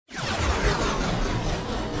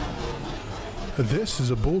This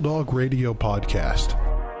is a Bulldog Radio podcast.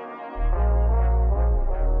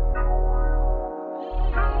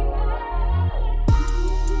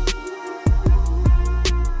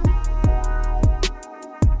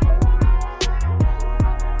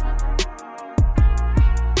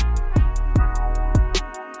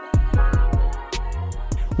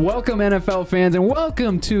 Welcome, NFL fans, and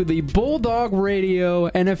welcome to the Bulldog Radio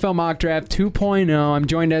NFL Mock Draft 2.0. I'm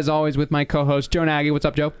joined, as always, with my co-host, Joe Nagy. What's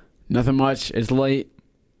up, Joe? Nothing much. It's late.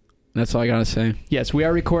 That's all I got to say. Yes, we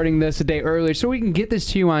are recording this a day earlier so we can get this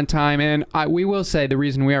to you on time, and we will say the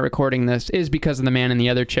reason we are recording this is because of the man in the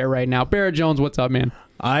other chair right now. Barrett Jones, what's up, man?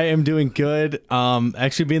 I am doing good.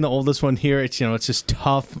 Actually, being the oldest one here, it's just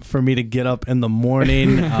tough for me to get up in the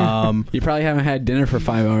morning. You probably haven't had dinner for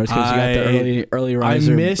 5 hours because you got the early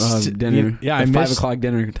riser dinner. I missed 5 o'clock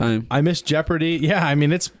dinner time. I missed Jeopardy. Yeah, I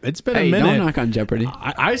mean it's been a minute. Don't knock on Jeopardy.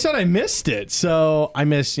 I said I missed it, so I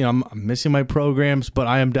miss. I'm missing my programs, but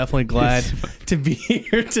I am definitely glad to be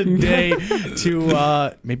here today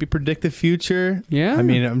to maybe predict the future. Yeah, I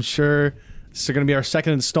mean I'm sure this is going to be our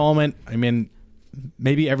second installment. I mean,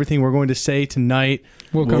 maybe everything we're going to say tonight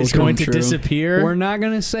is going to disappear. We're not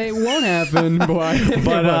going to say it won't happen,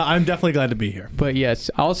 but I'm definitely glad to be here. But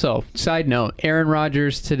yes, also, side note, Aaron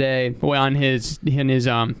Rodgers today, on his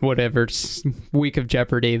whatever week of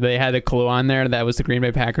Jeopardy, they had a clue on there that was the Green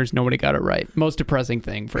Bay Packers. Nobody got it right. Most depressing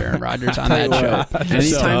thing for Aaron Rodgers on that show.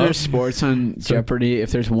 Anytime there's sports on Jeopardy,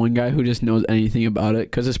 if there's one guy who just knows anything about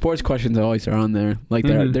it, because the sports questions always are on there. Like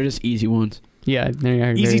they're just easy ones. Yeah,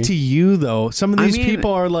 easy to you though. Some of these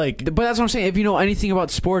people are like, but that's what I'm saying. If you know anything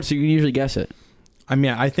about sports, you can usually guess it. I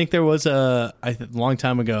mean, I think there was a long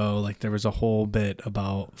time ago, like there was a whole bit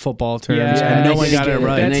about football terms, and no one got it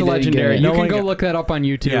right. That's legendary. You can go look that up on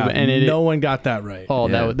YouTube, and no one got that right. Oh,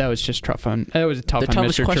 that was just tough on. That was tough the on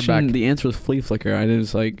toughest Mr. question. Trebek. The answer was flea flicker. I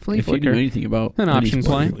was like, if you knew anything about an option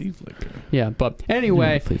play. Flea flicker. Yeah, but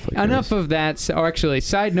anyway, enough of that. Or actually,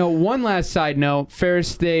 side note. One last side note. Ferris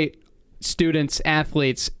State students,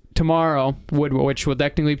 athletes, tomorrow, which will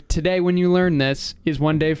technically today when you learn this, is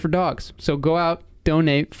One Day for Dogs. So go out,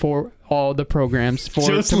 donate for all the programs for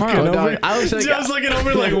just tomorrow. I was looking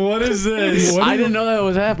over like, what is this? I didn't know that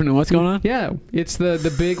was happening. What's going on? Yeah, it's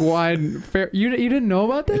the big wide fair. You didn't know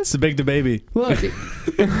about this? It's the big baby. Look,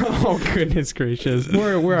 oh goodness gracious,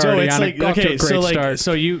 we're already on a great start.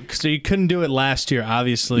 So you couldn't do it last year,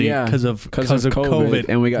 obviously, because of COVID,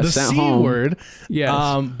 and we got sent home. C word.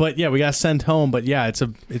 Yes. But yeah, we got sent home. But yeah,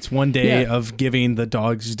 it's one day of giving the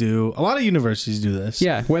dogs due. A lot of universities do this.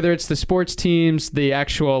 Yeah, whether it's the sports teams, the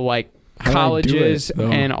actual colleges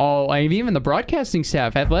and all, even the broadcasting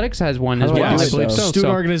staff. Athletics has one as well. I believe so.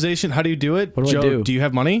 Student organization. How do you do it? What do Joe, I do? Do you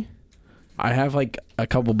have money? I have like a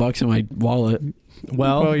couple bucks in my wallet.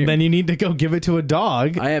 Well, then you need to go give it to a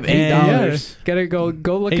dog. I have $8. Yeah, gotta go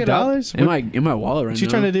look it up. In my wallet right now. What you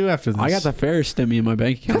trying to do after this? I got the Ferris stimmy in my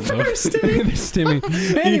bank account. The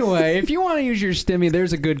stimmy. Anyway, if you want to use your stimmy,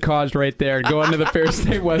 there's a good cause right there. Go onto the Ferris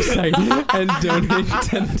State website and donate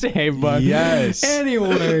 $10 to $8. Yes.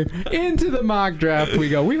 Anyway, into the mock draft we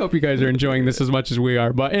go. We hope you guys are enjoying this as much as we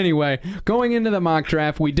are. But anyway, going into the mock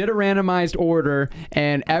draft, we did a randomized order,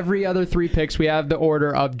 and every other 3 picks, we have the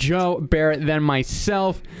order of Joe, Barrett, then myself.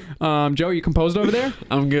 Joe, you composed over there?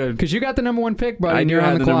 I'm good. Because you got the number 1 pick, buddy. I knew you're I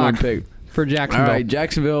on had the the clock number 1 pick for Jacksonville. All right,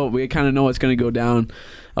 Jacksonville, we kind of know what's going to go down.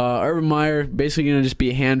 Urban Meyer, basically going to just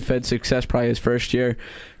be hand-fed success probably his first year.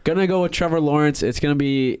 Going to go with Trevor Lawrence. It's going to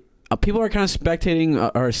be people are kind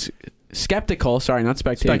of skeptical. Sorry, not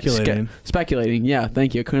spectating. Speculating. Yeah,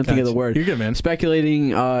 thank you. I couldn't think of the word. You're good, man. Speculating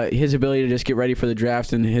his ability to just get ready for the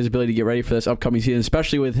draft and his ability to get ready for this upcoming season,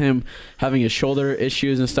 especially with him having his shoulder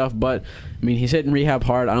issues and stuff. But, I mean, he's hitting rehab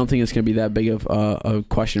hard. I don't think it's going to be that big of a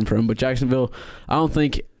question for him. But Jacksonville, I don't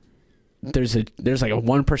think there's like a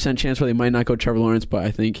 1% chance where they might not go Trevor Lawrence, but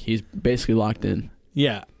I think he's basically locked in.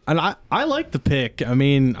 Yeah, and I like the pick. I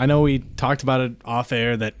mean, I know we talked about it off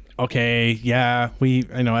air that, okay, yeah,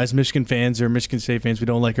 as Michigan fans or Michigan State fans, we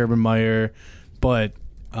don't like Urban Meyer, but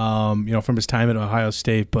from his time at Ohio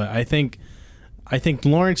State. But I think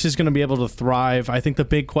Lawrence is going to be able to thrive. I think the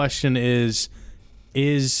big question is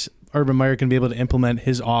Urban Meyer going to be able to implement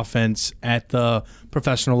his offense at the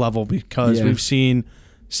professional level? Because we've seen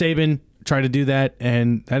Saban try to do that,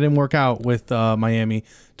 and that didn't work out with Miami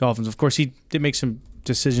Dolphins. Of course, he did make some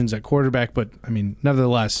decisions at quarterback, but I mean,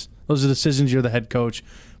 nevertheless, those are decisions. You're the head coach.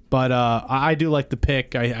 But I do like the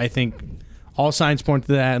pick. I think all signs point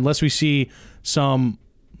to that, unless we see some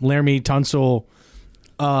Laramie Tunsil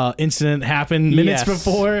incident happen minutes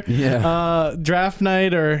before draft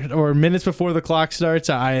night or minutes before the clock starts.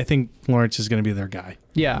 I think Lawrence is going to be their guy.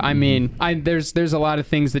 Yeah, I mean, there's a lot of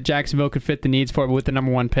things that Jacksonville could fit the needs for, but with the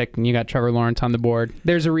number 1 pick, and you got Trevor Lawrence on the board,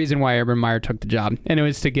 there's a reason why Urban Meyer took the job, and it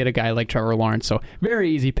was to get a guy like Trevor Lawrence. So very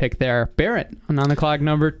easy pick there. Barrett on the clock,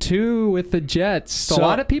 number 2 with the Jets. So a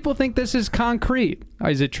lot of people think this is concrete.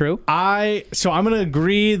 Is it true? So I'm gonna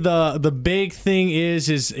agree. The big thing is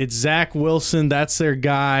it's Zach Wilson. That's their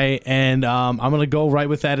guy, and I'm gonna go right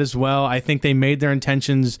with that as well. I think they made their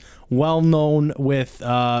intentions well known with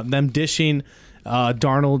them dishing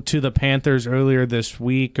Darnold to the Panthers earlier this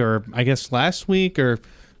week, or I guess last week, or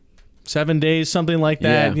 7 days, something like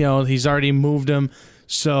that. Yeah. He's already moved him.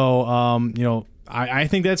 So I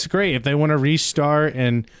think that's great if they want to restart,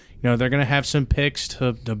 and they're going to have some picks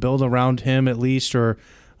to build around him at least, or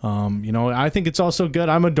I think it's also good.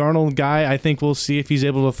 I'm a Darnold guy. I think we'll see if he's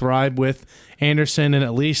able to thrive with Anderson and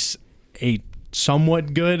at least a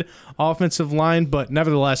somewhat good offensive line, but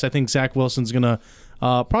nevertheless, I think Zach Wilson's going to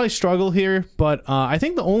probably struggle here, but I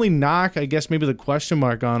think the only knock, I guess maybe the question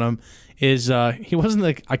mark on him, is he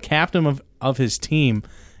wasn't a captain of his team.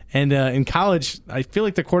 And in college, I feel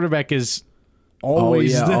like the quarterback is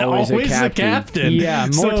always the captain. Yeah,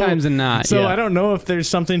 more times than not. So I don't know if there's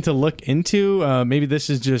something to look into. Maybe this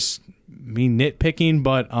is just me nitpicking,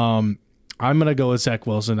 but I'm going to go with Zach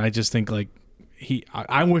Wilson. I just think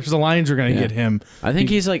I wish the Lions were going to get him. I think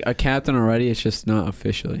he's like a captain already. It's just not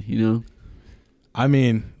officially, I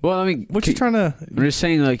mean, what you trying to? I'm just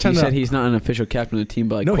saying, you said he's not an official captain of the team,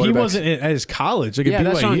 but no, he wasn't at his college. At BYU.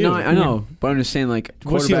 That's not. I know, but I'm just saying, quarterback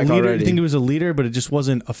was he a leader? already. I think he was a leader, but it just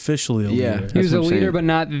wasn't officially a leader. He was a leader, but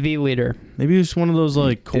not the leader. Maybe he was one of those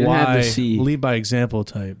Kawhi lead by example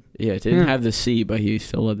type. Yeah, didn't have the C, but he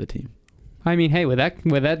still led the team. I mean, hey, with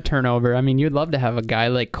that turnover, I mean, you'd love to have a guy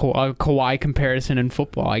like Kawhi comparison in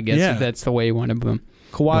football. I guess if that's the way you want to boom.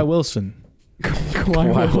 Kawhi Wilson.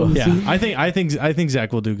 Kawhi Wilson. Yeah, I think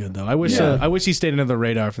Zach will do good though. I wish he stayed under the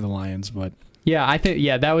radar for the Lions, but yeah, I think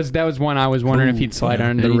that was one I was wondering if he'd slide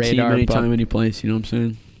under the radar. Anytime, any place. You know what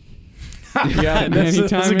I'm saying? Yeah, that's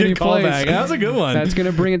a good callback. That was a good one. That's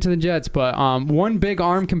gonna bring it to the Jets. But one big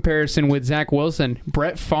arm comparison with Zach Wilson,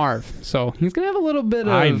 Brett Favre. So he's gonna have a little bit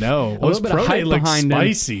of a little bit of hype behind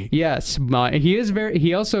spicy. him. Yes, he is very.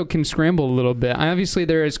 He also can scramble a little bit. Obviously,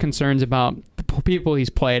 there is concerns about the people he's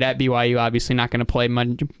played at BYU. Obviously, not going to play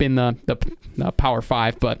much in the Power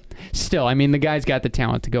 5, but still, I mean, the guy's got the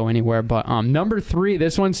talent to go anywhere. But number 3,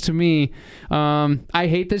 this one's to me. I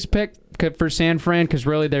hate this pick for San Fran because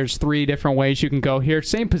really there's 3 different ways you can go here.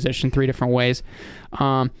 Same position, 3 different ways.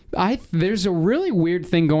 There's a really weird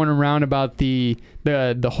thing going around about the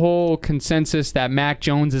whole consensus that Mac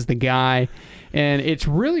Jones is the guy, and it's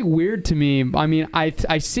really weird to me. I mean,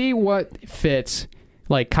 I see what fits.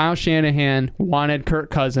 Like Kyle Shanahan wanted Kirk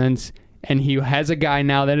Cousins, and he has a guy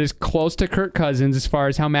now that is close to Kirk Cousins as far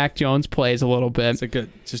as how Mac Jones plays a little bit.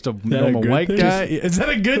 It's just a normal white guy. Is that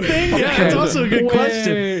a good thing? Yeah, that's also a good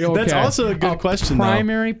question. Okay. That's also a good question.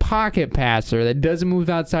 Primary pocket passer that doesn't move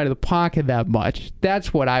outside of the pocket that much.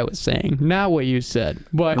 That's what I was saying, not what you said.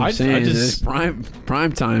 But I just prime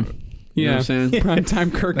time. You know what I'm saying? Prime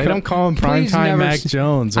time Kirk. They don't call him prime time Mac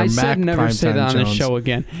Jones or I Mac said never say that on the Jones. show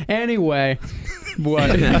again. Anyway.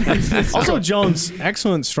 What? Also, Jones,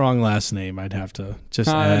 excellent, strong last name. I'd have to just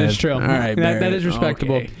add. That is true. All right, that is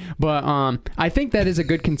respectable. Okay. But I think that is a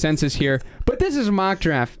good consensus here. But this is a mock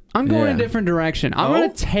draft. I'm going a different direction. I'm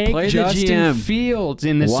going to take Justin Fields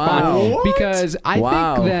in this spot because I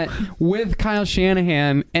think that with Kyle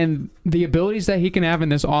Shanahan and the abilities that he can have in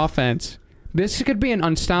this offense, this could be an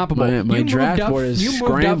unstoppable. My draft board is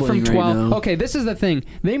scrambling from 12. Right now. Okay, this is the thing.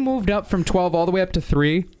 They moved up from 12 all the way up to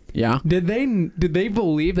 3. Yeah. Did they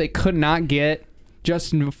believe they could not get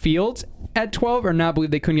Justin Fields at 12 or not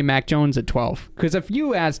believe they couldn't get Mac Jones at 12? Because if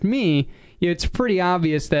you asked me, it's pretty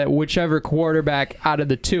obvious that whichever quarterback out of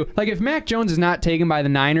the 2, like if Mac Jones is not taken by the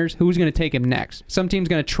Niners, who's going to take him next? Some team's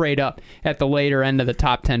going to trade up at the later end of the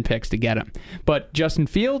top 10 picks to get him. But Justin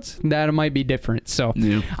Fields, that might be different. So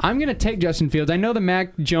I'm going to take Justin Fields. I know the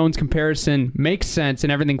Mac Jones comparison makes sense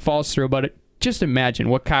and everything falls through, but just imagine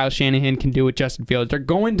what Kyle Shanahan can do with Justin Fields. They're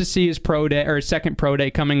going to see his pro day or his second pro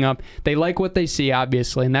day coming up. They like what they see,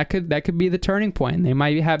 obviously, and that could be the turning point. They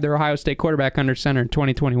might have their Ohio State quarterback under center in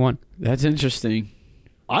 2021. That's interesting.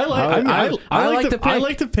 I like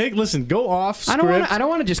the pick. Listen, go off script. I don't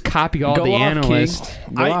want to just copy all the analysts.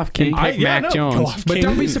 Go off, King. Pick Mac Jones. But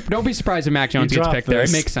don't be surprised if Mac Jones gets picked there.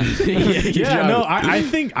 It makes sense. I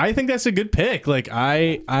think that's a good pick. Like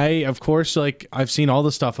I of course, like I've seen all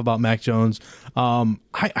the stuff about Mac Jones. I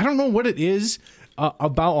don't know what it is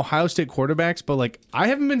about Ohio State quarterbacks, but like I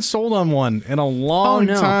haven't been sold on one in a long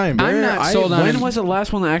time. I'm not sold on. When was the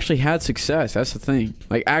last one that actually had success? That's the thing.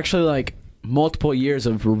 Like actually, like multiple years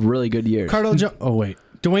of really good years. Cardell Jones. Oh wait,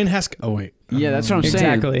 Dwayne Haskins. Oh wait. Yeah, that's what I'm saying.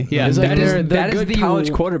 Exactly. Yeah, it's like they're is good the college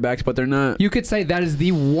quarterbacks, but they're not. You could say that is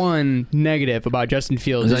the one negative about Justin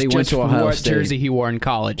Fields. Is that he went to Ohio what State. jersey he wore in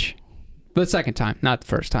college. The second time, not the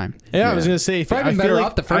first time. Yeah, I was gonna say. Probably better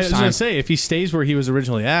off the first time. I was gonna say if he stays where he was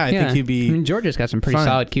originally at, I think he'd be. I mean, Georgia's got some pretty fine.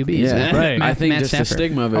 solid QBs. Yeah, right. I think Matt just Stafford. the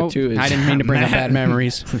stigma of it too. Is I didn't mean to bring up bad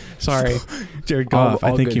memories. Sorry, Jared Goff.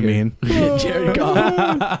 all I think good you here. mean. Jared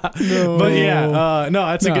Goff. No. But yeah, no,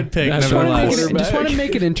 that's a good pick. Just want Nevertheless. to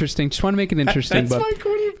make it interesting. Just want to make it interesting. That's but my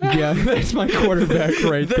quarterback. yeah, that's my quarterback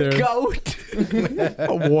right there. GOAT.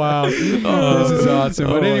 Wow. This is awesome.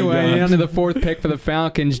 But Oh my anyway, God. on to the fourth pick for the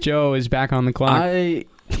Falcons. Joe is back on the clock.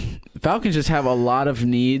 Falcons just have a lot of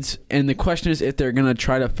needs, and the question is if they're going to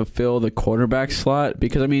try to fulfill the quarterback slot.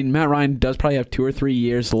 Because, I mean, Matt Ryan does probably have 2 or 3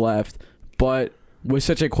 years left, but with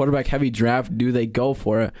such a quarterback-heavy draft, do they go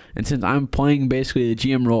for it? And since I'm playing basically the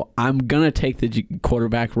GM role, I'm going to take the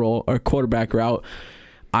quarterback role or quarterback route.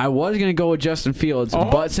 I was going to go with Justin Fields,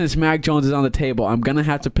 but since Mac Jones is on the table, I'm going to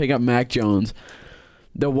have to pick up Mac Jones.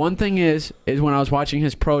 The one thing is when I was watching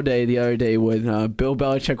his pro day the other day when Bill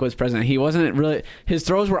Belichick was president, he wasn't really, his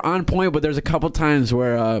throws were on point, but there's a couple times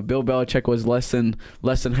where Bill Belichick was less than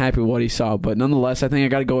happy with what he saw. But nonetheless, I think I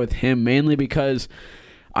got to go with him mainly because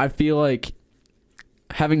I feel like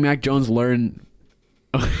having Mac Jones learn.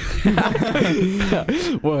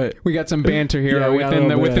 What? We got some banter here Yeah,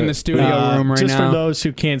 within the studio room right just now. for those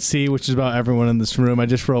who can't see, which is about everyone in this room, I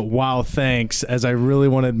just wrote "Wow, thanks," as I really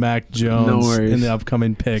wanted Mac Jones in the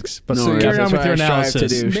upcoming picks. But No so worries. carry on That's with what your I strive analysis. to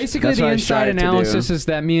do. Basically, That's the what I inside strive to analysis do. is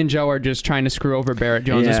that me and Joe are just trying to screw over Barrett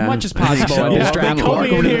Jones as Yeah. much as possible at Yeah, this Yeah, draft. they called me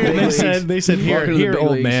in Welcome to here the and big they said, Welcome to the here, big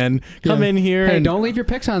old leagues. man, come in here. Hey, and don't leave your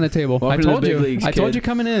picks on the table. Welcome I to the told big you. leagues, I told kid. you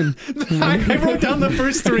coming in. I wrote down the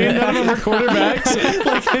first 3 and none of them were quarterbacks.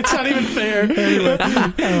 Like, it's not even fair.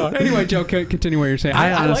 Anyway, Joe, continue what you're saying. I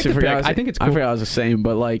I like honestly the pick. forgot. I think it's cool. I forgot I was the same,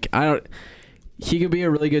 but like I don't. He could be a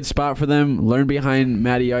really good spot for them. Learn behind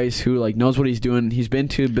Matty Ice, who like knows what he's doing. He's been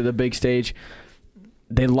to the big stage.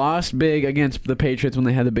 They lost big against the Patriots when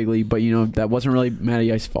they had the big lead, but you know that wasn't really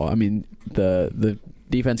Matty Ice's fault. I mean the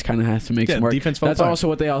defense kind of has to make some work. That's also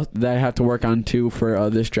what they have to work on too for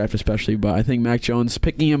this draft, especially. But I think Mac Jones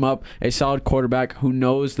picking him up, a solid quarterback who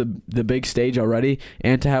knows the big stage already,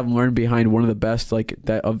 and to have him learn behind one of the best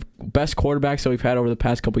best quarterbacks that we've had over the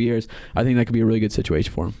past couple of years, I think that could be a really good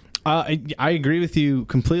situation for him. I agree with you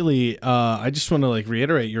completely. I just want to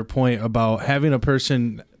reiterate your point about having a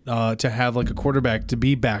person to have like a quarterback to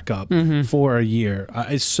be backup for a year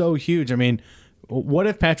is so huge. I mean, what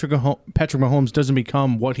if Patrick Mahomes doesn't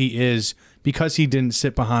become what he is because he didn't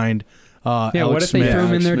sit behind Alex what if Smith? they threw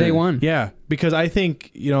him in there day one? Yeah, because I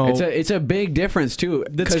think it's a big difference too.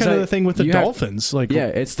 That's kind of the thing with the Dolphins.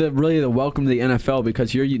 It's really the welcome to the NFL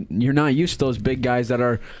because you're not used to those big guys that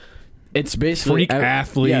are. It's basically freak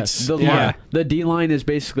athletes. Yes, the D line is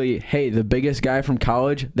basically, hey, the biggest guy from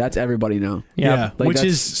college. That's everybody now. Yeah, which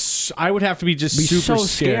is I would have to be super so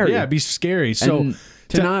scary. Yeah, be scary. So. And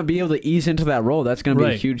to not be able to ease into that role, that's going to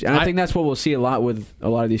be huge. And I think that's what we'll see a lot with a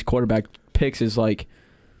lot of these quarterback picks is like,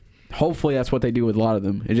 hopefully that's what they do with a lot of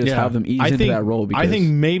them. And just have them ease into that role. Because I think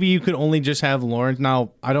maybe you could only just have Lawrence.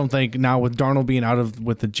 Now, I don't think now with Darnold being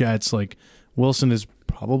with the Jets, like Wilson is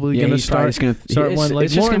probably going to start. It's just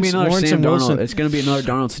going to be another Sam Darnold. It's going to be another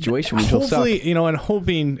Darnold situation. Hopefully, and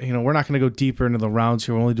hoping, we're not going to go deeper into the rounds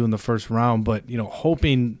here. We're only doing the first round, but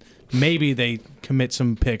hoping maybe they commit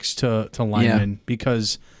some picks to linemen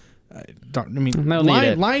because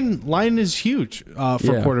line is huge for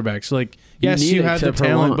quarterbacks. Like, yes, you have the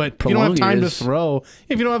talent, but you don't have time to throw.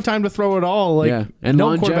 If you don't have time to throw at all, and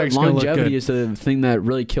no quarterback's going to look good. Longevity is the thing that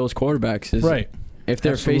really kills quarterbacks. Is if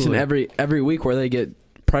they're facing every week where they get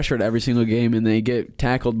pressured every single game and they get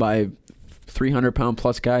tackled by 300-pound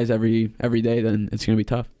plus guys every day, then it's going to be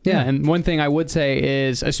tough. Yeah, and one thing I would say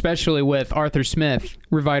is, especially with Arthur Smith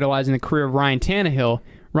revitalizing the career of Ryan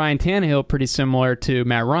Tannehill pretty similar to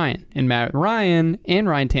Matt Ryan, and Matt Ryan and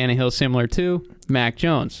Ryan Tannehill similar to Mac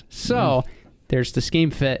Jones. So there's the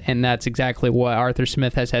scheme fit, and that's exactly what Arthur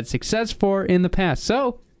Smith has had success for in the past.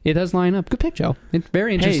 So it does line up. Good pick, Joe. It's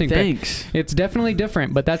very interesting. Hey, thanks. Pick. It's definitely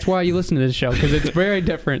different, but that's why you listen to this show, because it's very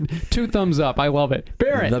different. 2 thumbs up. I love it.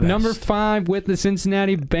 Barrett, number 5 with the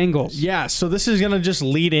Cincinnati Bengals. Yeah, so this is going to just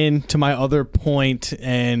lead into my other point,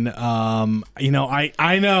 and,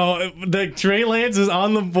 I know the Trey Lance is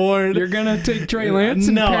on the board. You're going to take Trey Lance?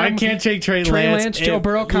 No, I can't take Trey Lance. Trey Lance, Joe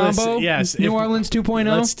Burrow combo? Yes. New Orleans 2.0?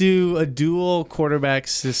 Let's do a dual quarterback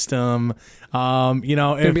system.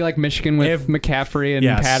 It'd be like Michigan with McCaffrey and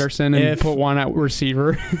Patterson and put one at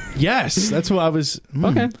receiver. Yes, that's what I was.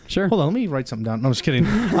 Okay, sure. Hold on, let me write something down. No, I'm just kidding.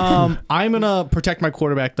 I'm gonna protect my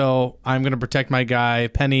quarterback though. I'm gonna protect my guy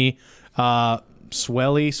Penny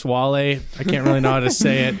Swale. I can't really know how to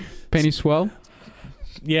say it. Penny Swell.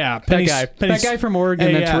 Yeah, that guy from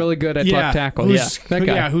Oregon that's really good at left tackle. That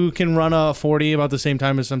guy. Who can run a 40 about the same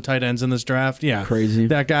time as some tight ends in this draft. Yeah, crazy.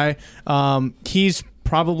 That guy. He's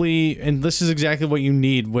probably, and this is exactly what you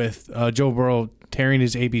need with Joe Burrow tearing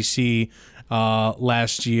his ABC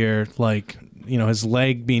last year. Like, his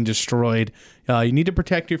leg being destroyed. You need to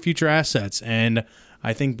protect your future assets, and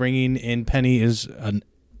I think bringing in Penny is an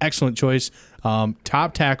excellent choice.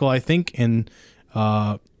 Top tackle, I think, in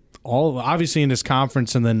obviously in this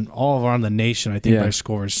conference, and then all around the nation, I think, by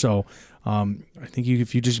scores. So I think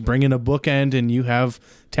if you just bring in a bookend and you have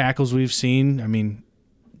tackles we've seen,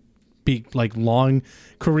 be like long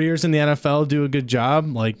careers in the NFL, do a good job,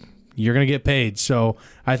 like you're going to get paid. So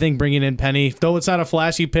I think bringing in Penny, though it's not a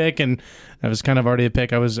flashy pick, and that was kind of already a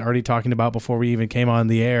pick I was already talking about before we even came on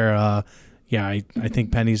the air. I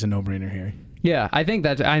think Penny's a no-brainer here. Yeah, I think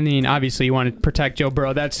that's, obviously you want to protect Joe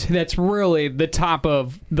Burrow. That's really the top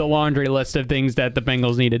of the laundry list of things that the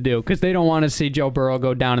Bengals need to do, because they don't want to see Joe Burrow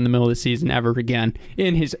go down in the middle of the season ever again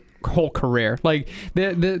in his whole career. Like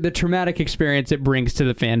the traumatic experience it brings to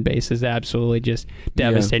the fan base is absolutely just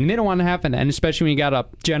devastating. They don't want to happen, and especially when you got a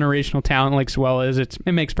generational talent like Swell is, it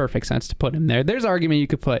makes perfect sense to put him there. There's argument you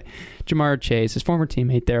could put Jamar Chase, his former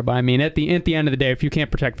teammate, there, but at the end of the day, if you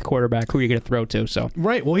can't protect the quarterback, who are you going to throw to? So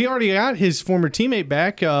right, well, he already got his former teammate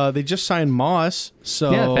back. They just signed Moss,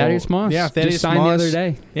 so Thaddeus Moss. Yeah, Thaddeus just signed Moss the other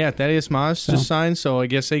day. Yeah, Thaddeus Moss just signed, so I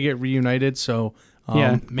guess they get reunited. So.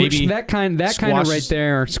 Maybe that kind of right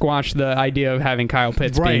there squashed the idea of having Kyle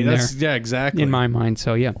Pitts being there. Yeah, exactly. In my mind,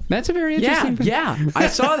 so that's a very interesting. Yeah, I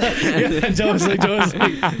saw that. Joe was like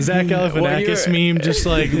Zach Galifianakis meme, just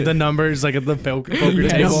like the numbers, like at the poker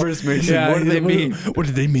table. Numbers, Mason. Yeah, what do they mean? What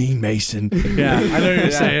did they mean, Mason? Yeah, I know what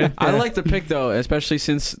you're saying. I like the pick though, especially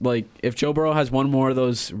since if Joe Burrow has one more of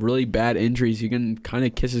those really bad injuries, you can kind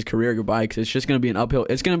of kiss his career goodbye, because it's just going to be an uphill.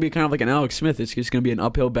 It's going to be kind of like an Alex Smith. It's just going to be an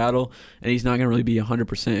uphill battle, and he's not going to really be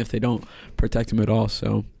 100% if they don't protect him at all.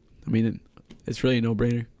 So, it's really a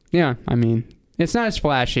no-brainer. Yeah, it's not as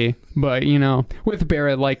flashy, but, with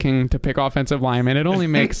Barrett liking to pick offensive linemen, it only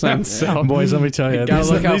makes sense. So, boys, let me tell you,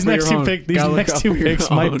 these next two picks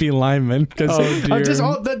might be linemen. Because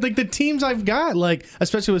the teams I've got,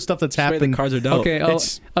 especially with stuff that's happened. The cards are dealt. Okay,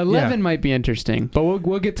 11 might be interesting, but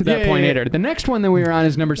we'll get to that point later. The next one that we were on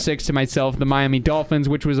is number 6 to myself, the Miami Dolphins,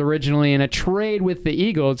 which was originally in a trade with the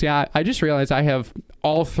Eagles. Yeah, I just realized I have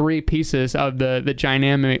all 3 pieces of the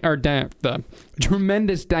dynamic, or the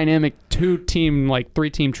tremendous dynamic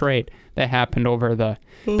 3-team trade that happened over the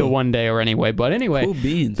one day, or anyway. But anyway, cool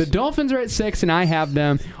beans. The Dolphins are at 6, and I have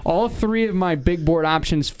them. All 3 of my big board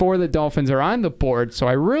options for the Dolphins are on the board, so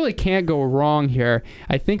I really can't go wrong here.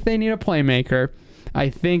 I think they need a playmaker. I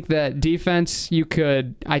think that defense, you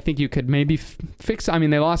could maybe fix.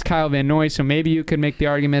 They lost Kyle Van Noy, so maybe you could make the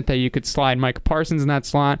argument that you could slide Micah Parsons in that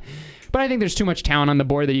slot. But I think there's too much talent on the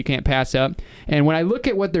board that you can't pass up. And when I look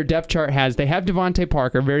at what their depth chart has, they have Devontae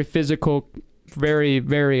Parker, very physical, very,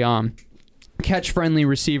 very catch-friendly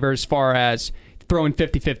receiver as far as throwing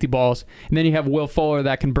 50-50 balls. And then you have Will Fuller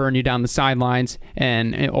that can burn you down the sidelines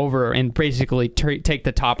and basically take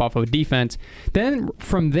the top off of a defense. Then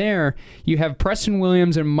from there, you have Preston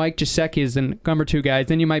Williams and Mike Gesicki as the number 2 guys.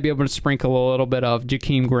 Then you might be able to sprinkle a little bit of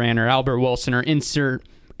Jakeem Grant or Albert Wilson, or insert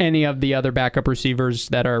any of the other backup receivers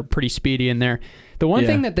that are pretty speedy in there. The one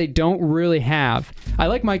thing that they don't really have, I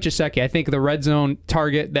like Mike Gesicki. I think the red zone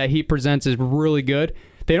target that he presents is really good.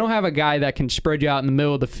 They don't have a guy that can spread you out in the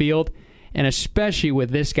middle of the field, and especially with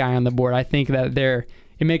this guy on the board, I think that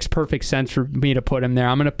it makes perfect sense for me to put him there.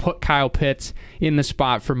 I'm going to put Kyle Pitts in the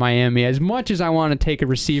spot for Miami. As much as I want to take a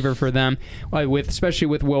receiver for them, especially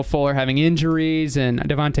with Will Fuller having injuries and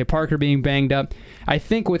Devontae Parker being banged up, I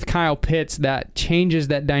think with Kyle Pitts, that changes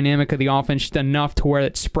that dynamic of the offense just enough to where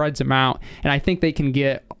it spreads them out. And I think they can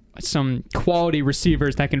get some quality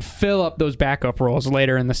receivers that can fill up those backup roles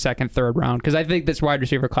later in the second, third round, because I think this wide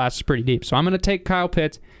receiver class is pretty deep. So I'm going to take Kyle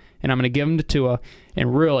Pitts, and I'm going to give him to Tua.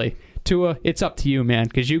 And really, Tua, it's up to you, man,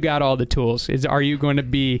 because you got all the tools. Are you going to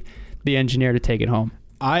be the engineer to take it home?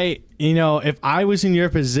 If I was in your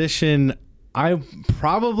position, I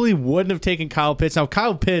probably wouldn't have taken Kyle Pitts. Now,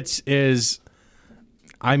 Kyle Pitts is,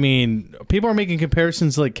 I mean, people are making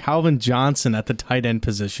comparisons like Calvin Johnson at the tight end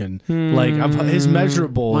position. Like his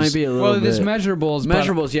measurables might be a little bit. There's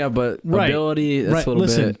measurables, yeah, but right. ability. That's right. a little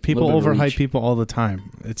Listen, bit. people overhype reach. people all the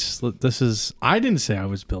time. I didn't say I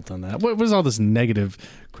was built on that. What was all this negative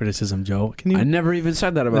criticism, Joe? Can you? I never even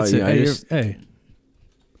said that about you. Hey,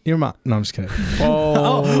 your mom. No, I'm just kidding.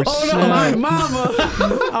 Oh, no, my mama.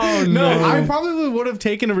 Oh No, I probably would have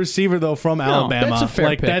taken a receiver though from Alabama. That's a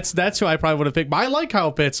fair pick. That's who I probably would have picked. But I like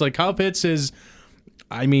Kyle Pitts. Like Kyle Pitts is,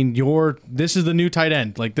 I mean, this is the new tight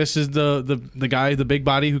end. Like this is the guy, the big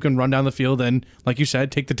body who can run down the field and, like you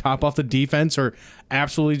said, take the top off the defense or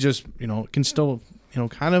absolutely just can still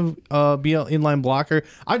kind of be an inline blocker.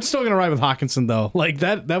 I'm still gonna ride with Hawkinson though. Like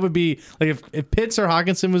that would be like if Pitts or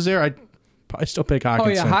Hawkinson was there, I'd probably still pick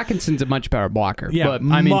Hawkinson. Oh yeah, Hawkinson's a much better blocker. Yeah, but,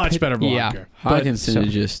 I mean, much better blocker. Yeah, Hawkinson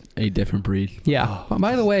is just a different breed. Yeah.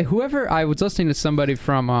 By the way, I was listening to somebody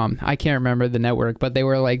from I can't remember the network, but they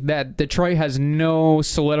were like that Detroit has no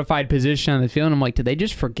solidified position on the field. And I'm like, did they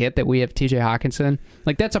just forget that we have T.J. Hawkinson?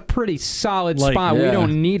 Like that's a pretty solid spot. Yeah. We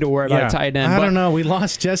don't need to worry about a tight end. I don't know. We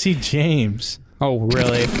lost Jesse James. Oh,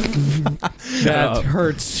 really? That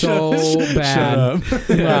hurts so bad. Shut up.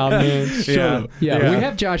 Wow, man. Yeah. Yeah, we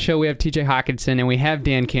have Josh Hill, we have TJ Hawkinson, and we have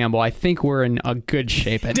Dan Campbell. I think we're in a good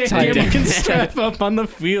shape at Dan tight Campbell end. can step up on the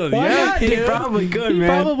field. Why Yeah. not, He dude? probably could, He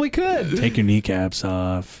man. probably could. Take your kneecaps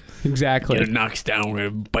off. Exactly. knocks down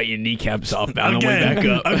and bite your kneecaps off Again.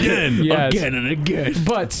 Again. Yes. Again and again.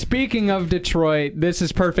 But speaking of Detroit, this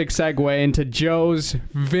is perfect segue into Joe's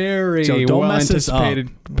very Joe, don't well mess this up.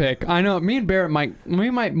 anticipated pick. I know me and Barrett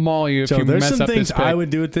might maul you if So you there's mess some up things this pick. I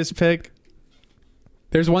would do with this pick.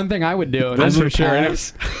 There's one thing I would do. That's for sure. Let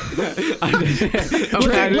the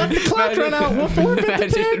clock run out. We'll forfeit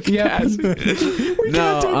the pick. Yes.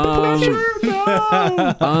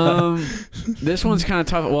 This one's kind of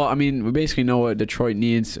tough. Well, I mean, we basically know what Detroit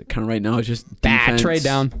needs kind of right now. It's just defense. Trade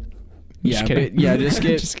down. Yeah, kidding. just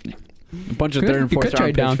get a bunch of You third and could fourth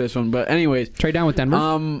trade round down. picks for this one. But anyways, Trade down with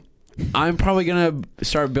Denver. I'm probably gonna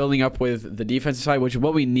start building up with the defensive side, which is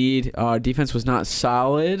what we need. Our defense was not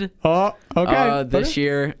solid this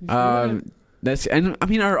year. Our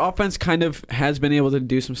offense kind of has been able to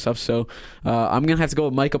do some stuff. So I'm gonna have to go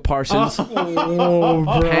with Micah Parsons. Oh,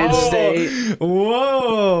 bro. Penn State.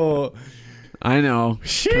 Whoa. I know.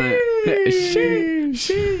 Okay.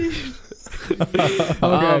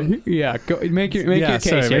 Yeah. Go, make your case.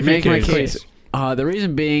 sorry, here. Make your my case. The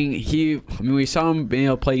reason being, we saw him being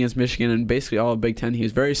able to play against Michigan and basically all of Big Ten. He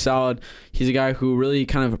was very solid. He's a guy who really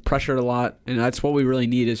kind of pressured a lot, and that's what we really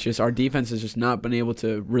need. Is just our defense has just not been able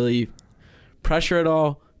to really pressure at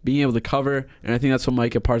all, being able to cover, and I think that's what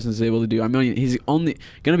Micah Parsons is able to do. I mean, he's only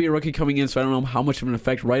going to be a rookie coming in, so I don't know how much of an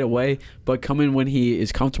effect right away, but come in when he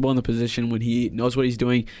is comfortable in the position, when he knows what he's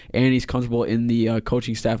doing, and he's comfortable in the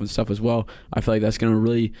coaching staff and stuff as well. I feel like that's going to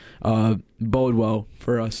really bode well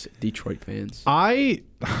for us Detroit fans.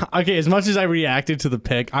 As much as I reacted to the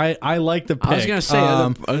pick, I like the pick. I was going to say,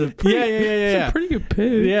 yeah. It's a pretty good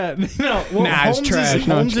pick. Yeah, no. Well, Nah, it's trash.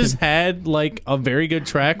 No, I'm Holmes has had like a very good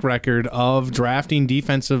track record of drafting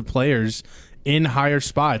defensive players in higher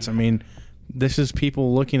spots. I mean, this is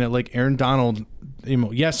people looking at like Aaron Donald.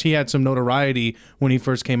 Yes, he had some notoriety when he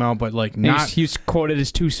first came out, but like not. He's quoted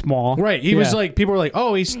as too small. Right. He was like, people were like,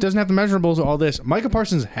 oh, he doesn't have the measurables, all this. Micah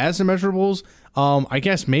Parsons has the measurables. I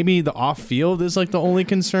guess maybe the off field is like the only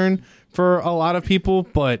concern for a lot of people,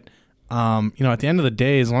 but at the end of the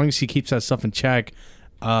day, as long as he keeps that stuff in check,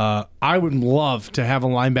 I would love to have a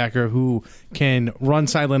linebacker who can run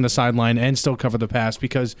sideline to sideline and still cover the pass,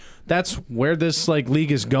 because that's where this like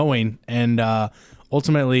league is going, and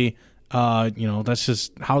ultimately, that's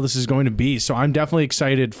just how this is going to be. So I'm definitely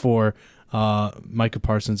excited for Micah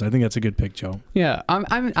Parsons. I think that's a good pick, Joe. Yeah,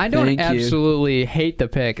 I don't absolutely hate the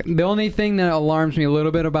pick. The only thing that alarms me a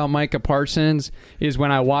little bit about Micah Parsons is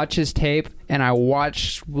when I watch his tape and I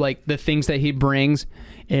watch like the things that he brings.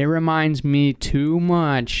 It reminds me too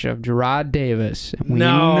much of Gerard Davis. We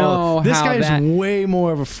know this how guy's way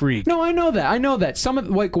more of a freak. No, I know that. Some of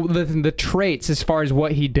like the traits as far as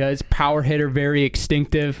what he does, power hitter, very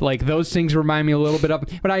instinctive. Like those things remind me a little bit of.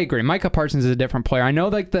 But I agree, Micah Parsons is a different player. I know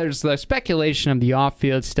like there's the speculation of the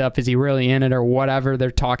off-field stuff. Is he really in it or whatever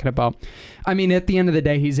they're talking about? I mean, at the end of the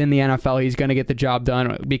day, he's in the NFL. He's going to get the job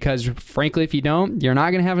done because, frankly, if you don't, you're not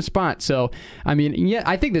going to have a spot. So, I mean, yeah,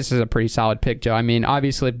 I think this is a pretty solid pick, Joe. I mean,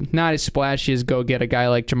 obviously, not as splashy as go get a guy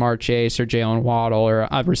like Jamar Chase or Jalen Waddle or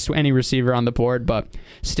any receiver on the board, but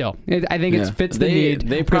still, I think it fits the need.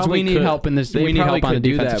 Because we need help in this. We need help on the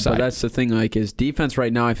defensive side. But that's the thing. Like, his defense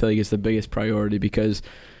right now, I feel like is the biggest priority because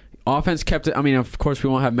offense kept it. I mean, of course, we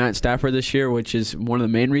won't have Matt Stafford this year, which is one of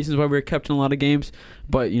the main reasons why we were kept in a lot of games.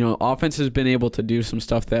 But, offense has been able to do some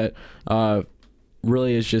stuff that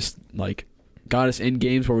really is just, got us in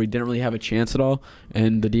games where we didn't really have a chance at all.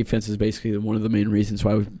 And the defense is basically one of the main reasons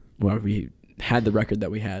why we had the record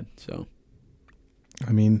that we had. So,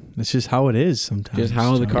 I mean, it's just how it is sometimes. Just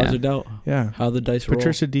how the cards are dealt. Yeah. How the dice roll.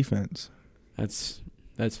 Patricia defense. That's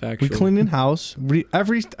factual. We clean in house.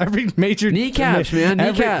 Every major kneecaps, man.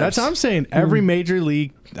 Kneecaps. That's what I'm saying. Every major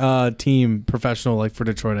league team, professional for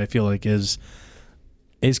Detroit, I feel like is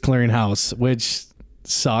clearing house, which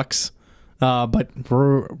sucks. But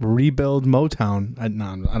rebuild Motown. I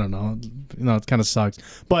don't know. It kind of sucks.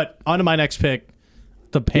 But on to my next pick,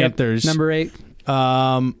 the Panthers. Number 8.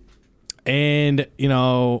 And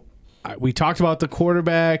we talked about the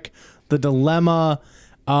quarterback, the dilemma.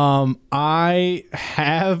 I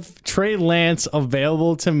have Trey Lance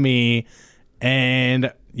available to me,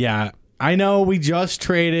 and I know we just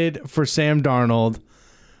traded for Sam Darnold,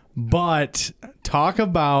 but talk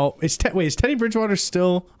about is Teddy Bridgewater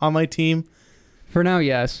still on my team? For now,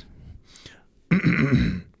 yes.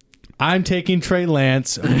 I'm taking Trey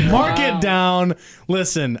Lance. Mark it down.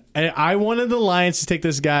 Listen, I wanted the Lions to take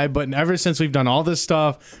this guy, but ever since we've done all this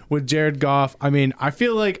stuff with Jared Goff, I mean, I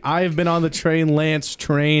feel like I've been on the Trey Lance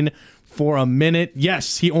train for a minute.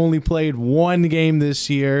 Yes, he only played one game this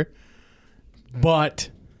year, but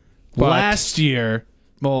last year,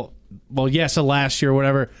 last year,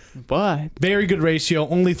 whatever. But very good ratio,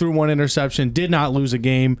 only threw one interception, did not lose a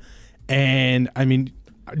game, and I mean,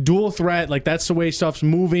 dual threat, that's the way stuff's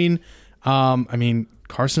moving. I mean,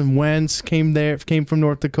 Carson Wentz came from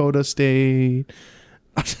North Dakota State.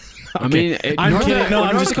 Okay. I mean, I'm kidding. No,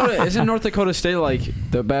 I'm just Dakota, isn't North Dakota State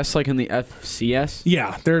the best in the FCS?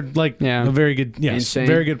 Yeah, they're a very good, insane.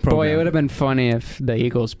 Very good program. Boy, it would have been funny if the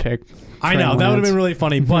Eagles picked. I know that would have been really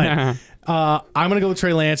funny, but I'm gonna go with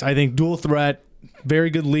Trey Lance. I think dual threat, very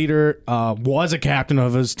good leader. Was a captain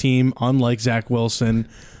of his team, unlike Zach Wilson.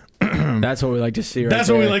 That's what we like to see. That's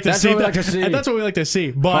what we like to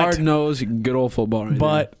see. But hard-nosed, good old football.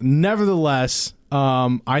 Nevertheless,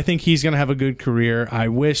 I think he's going to have a good career. I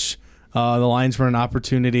wish the Lions were an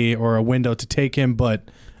opportunity or a window to take him, but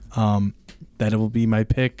that will be my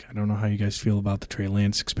pick. I don't know how you guys feel about the Trey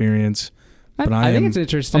Lance experience. But I think it's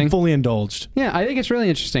interesting. I'm fully indulged. Yeah, I think it's really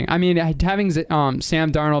interesting. I mean, having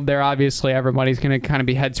Sam Darnold there, obviously everybody's going to kind of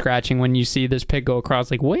be head scratching when you see this pick go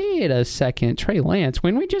across. Wait a second, Trey Lance.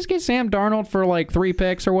 When we just get Sam Darnold for 3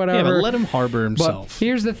 picks or whatever? Yeah, but let him harbor himself. But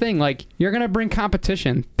here's the thing: you're going to bring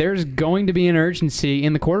competition. There's going to be an urgency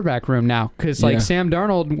in the quarterback room now because Sam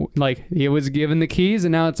Darnold, he was given the keys,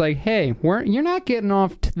 and now it's hey, you're not getting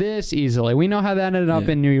off to this easily. We know how that ended up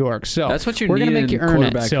in New York. So that's what we're going to make you earn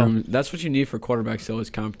it. So that's what you need for quarterbacks, though, is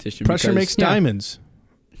competition. Pressure makes diamonds.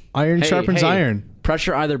 Iron sharpens iron.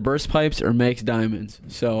 Pressure either bursts pipes or makes diamonds.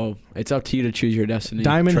 So it's up to you to choose your destiny.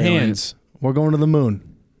 Diamond Trey hands. Lance. We're going to the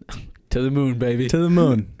moon. To the moon, baby. To the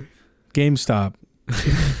moon. GameStop.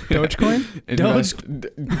 Dogecoin?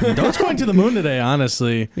 Dogecoin to the moon today,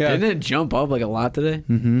 honestly. Yeah. Didn't it jump up a lot today?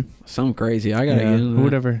 Mm-hmm. Something crazy. I gotta get into that.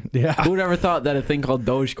 Who would ever thought that a thing called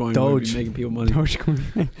Dogecoin would be making people money?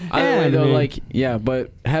 Dogecoin. Either way,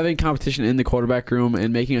 but having competition in the quarterback room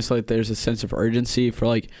and making it so there's a sense of urgency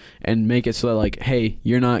for and make it so that hey,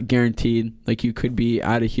 you're not guaranteed. You could be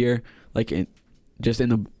out of here. I'm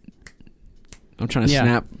trying to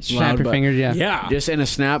snap your fingers, yeah. Just in a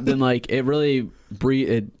snap, then it really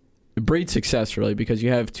breeds success, really, because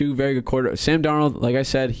you have two very good quarterbacks. Sam Darnold, like I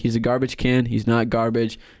said, he's a garbage can. He's not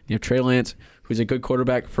garbage. You have Trey Lance, who's a good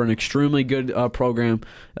quarterback for an extremely good program.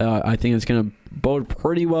 I think it's going to bode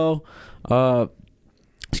pretty well. For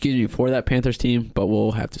that Panthers team, but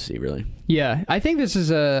we'll have to see, really. Yeah, I think this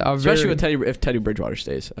is especially if Teddy Bridgewater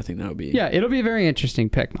stays. I think that would be. Yeah, it'll be a very interesting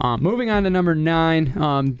pick. Moving on to number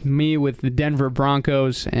 9, me with the Denver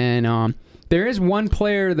Broncos, and there is one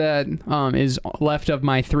player that is left of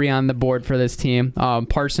my 3 on the board for this team.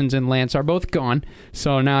 Parsons and Lance are both gone,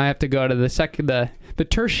 so now I have to go to the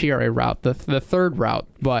tertiary route, the third route.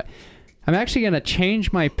 But I'm actually going to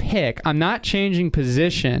change my pick. I'm not changing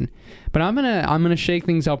position, but I'm gonna shake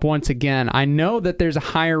things up once again. I know that there's a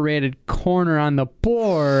higher rated corner on the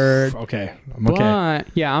board. Okay, but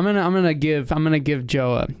yeah, I'm gonna give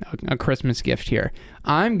Joe a Christmas gift here.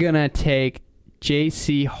 I'm gonna take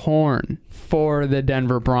J.C. Horn for the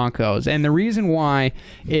Denver Broncos, and the reason why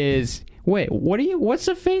is Wait, what's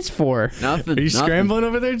the face for? Nothing. Are you scrambling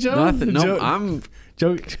over there, Joe? Nothing. No, Joe, I'm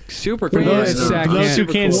Joe, super Wait cool. a right now. second. For those who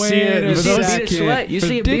can't see it, You for see a those, bead of sweat. You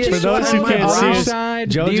see a bead for of those sweat who on my can't see brow? it, side.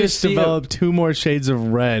 Joe Do you just see developed 2 more shades of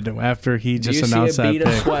red after he Do just you announced see a that bead of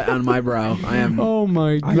pick. sweat on my brow? I am. Oh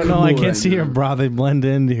my god. I don't know. I can't see your brow. They blend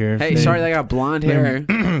into here. Hey, sorry, I got blonde hair.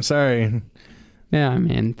 Sorry. Yeah,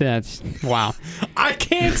 man, that's wow. I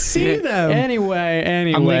can't see them.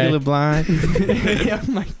 Anyway. I'm legally blind. Oh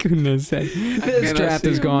my goodness. This draft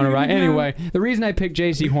is going right. Anyway, the reason I picked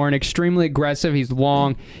J.C. Horn, extremely aggressive. He's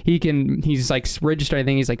long. He's like registered. I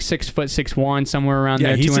think he's like 6'6", somewhere around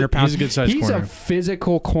there, 200 pounds. He's a good sized corner. He's a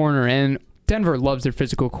physical corner, and Denver loves their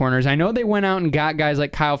physical corners. I know they went out and got guys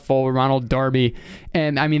like Kyle Fuller, Ronald Darby,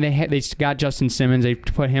 and I mean they got Justin Simmons. They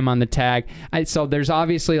put him on the tag. So there's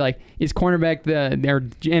obviously like, is cornerback or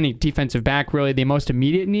any defensive back really the most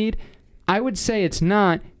immediate need? I would say it's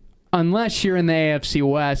not, unless you're in the AFC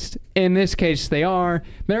West. In this case, they are.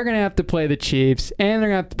 They're going to have to play the Chiefs, and they're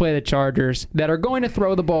going to have to play the Chargers that are going to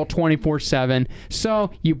throw the ball 24/7. So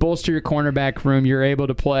you bolster your cornerback room. You're able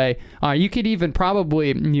to play. You could even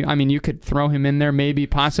probably, you could throw him in there maybe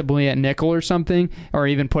possibly at nickel or something, or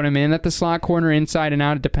even put him in at the slot corner inside and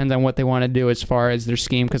out. It depends on what they want to do as far as their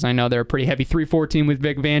scheme, because I know they're a pretty heavy 3-4 team with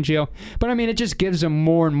Vic Fangio. But, it just gives them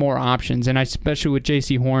more and more options, and especially with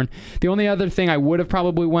J.C. Horn. The only other thing I would have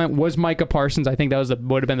probably went was Micah Parsons. I think that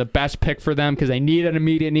would have been the best pick for them because they need an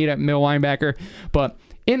immediate need at middle linebacker. But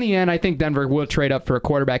in the end, I think Denver will trade up for a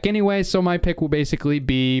quarterback anyway, so my pick will basically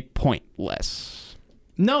be pointless.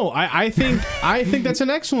 No, I think that's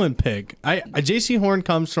an excellent pick. J.C. Horn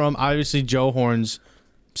comes from obviously Joe Horn's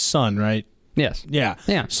son, right? Yes. Yeah.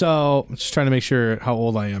 Yeah. So I'm just trying to make sure how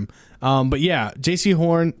old I am. But yeah, J.C.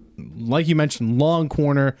 Horn, like you mentioned, long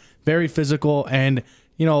corner, very physical, and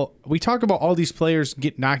we talk about all these players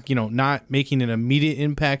not making an immediate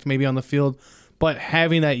impact maybe on the field, but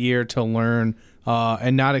having that year to learn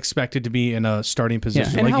and not expected to be in a starting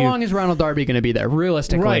position. Yeah. And how long is Ronald Darby going to be there,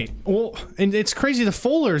 realistically? Right. Well, and it's crazy. The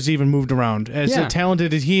Fuller's even moved around as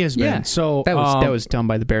talented as he has been. Yeah. So that was done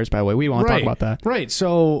by the Bears, by the way. We won't talk about that. Right.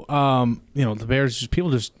 So the Bears,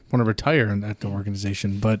 people just want to retire at the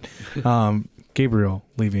organization, but Gabriel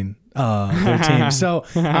leaving their team. So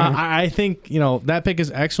I think that pick is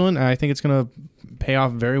excellent, and I think it's going to pay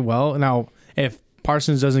off very well. Now, if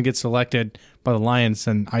Parsons doesn't get selected by the Lions,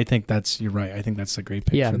 then I think you're right. I think that's a great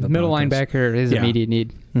pick. Yeah, for the middle Broncos. Linebacker is immediate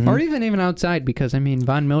need, Mhm. or even outside, because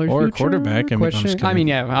Von Miller's or future, quarterback. I'm just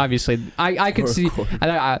kidding. Obviously, I could see. They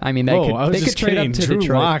could trade up to Drew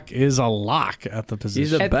Detroit. Lock is a lock at the position.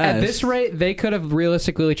 He's the best. At this rate, they could have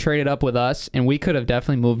realistically traded up with us, and we could have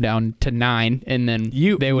definitely moved down to 9, and then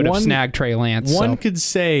they would have snagged Trey Lance. One could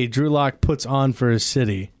say Drew Lock puts on for his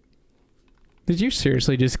city. Did you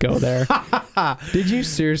seriously just go there? Did you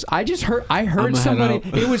seriously? I heard somebody.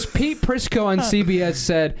 It was Pete Prisco on CBS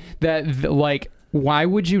said that why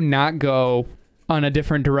would you not go on a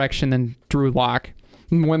different direction than Drew Lock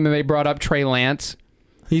when they brought up Trey Lance?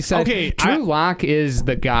 He said Drew Lock is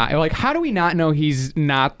the guy. Like, how do we not know he's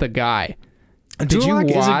not the guy? Did you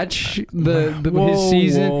watch his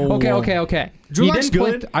season? Okay. Drew Lock's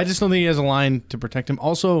good. I just don't think he has a line to protect him.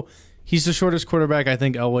 Also, he's the shortest quarterback I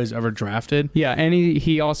think Elway's ever drafted. Yeah, and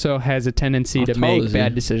he also has a tendency to make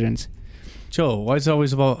bad decisions. Joe, why is it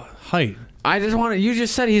always about height? I just wanted. You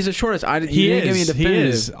just said he's the shortest. He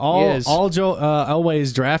is. All Joe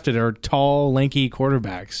Elway's drafted are tall, lanky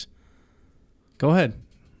quarterbacks. Go ahead.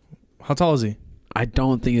 How tall is he? I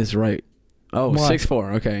don't think it's right. Oh,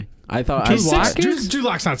 6'4". Okay. I thought Drew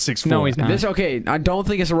Lock's not 6'4". No, he's not. I don't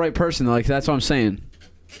think it's the right person. Like, that's what I'm saying.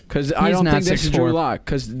 Because I don't think this is Drew Lock.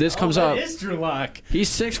 Because this comes up. It is Drew Lock. He's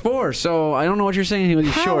 6'4", so I don't know what you're saying.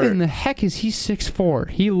 He's short. How in the heck is he 6'4"?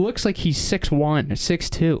 He looks like he's 6'1" or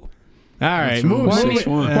 6'2". All right,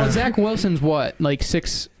 Well, Zach Wilson's what? Like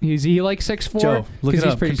 6? Is he like 6'4"? Joe, look it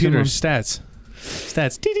up. Computer similar. Stats.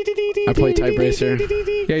 I play Type Racer.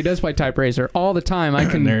 Yeah, he does play Type Racer all the time. I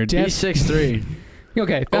can. Nerd. He's 6'3".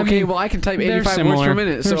 Okay. Well, I can type 85 words per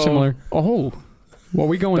minute. They're so similar. Oh. Well,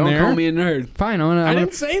 we going don't there? Don't call me a nerd. Fine. I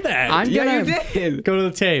didn't say that. You did. Go to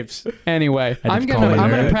the tapes. Anyway, I'm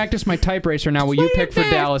gonna practice my Type Racer now. Will you pick for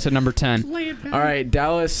Dallas at number 10? All right,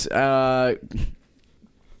 Dallas.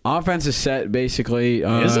 Offense is set, basically.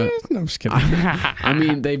 Is it? No, I'm just kidding. I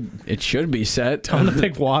mean, it should be set. Tell them to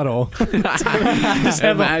pick Waddle. Just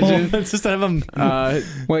have him.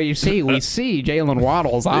 Well, we see Jalen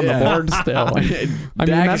Waddle's on the board still. I mean,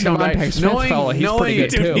 that's Devontae Smith fella. He's pretty good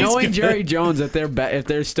too. Knowing Jerry Jones, if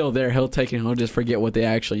they're still there, he'll take it. He'll just forget what they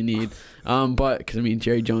actually need. But because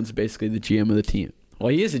Jerry Jones is basically the GM of the team.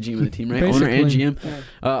 Well, he is the GM of the team, right? Owner and GM.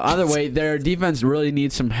 Either way, their defense really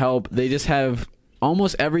needs some help. They just have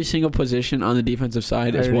almost every single position on the defensive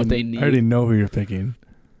side is what they need. I already know who you're picking.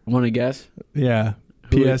 Want to guess? Yeah.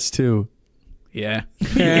 PS2. Yeah.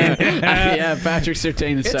 Yeah, Patrick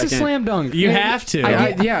Surtain is second. It's a slam dunk. You have to.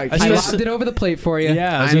 I lobbed it over the plate for you.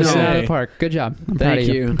 Yeah, I know. Out of the park. Good job. Thank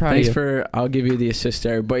you. Thanks for. I'll give you the assist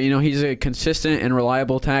there. But he's a consistent and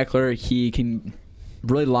reliable tackler. He can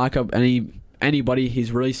really lock up anybody.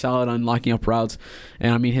 He's really solid on locking up routes.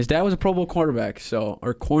 And I mean, his dad was a Pro Bowl quarterback,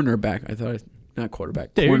 or cornerback. I thought. Not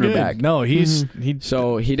quarterback, cornerback. No,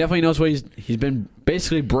 so he definitely knows what he's been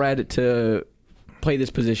basically bred to play this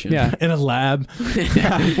position. Yeah, in a lab.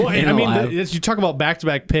 Well, you talk about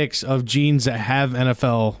back-to-back picks of genes that have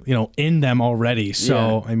NFL, in them already.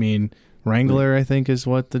 So I mean, Wrangler, I think, is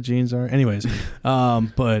what the genes are. Anyways,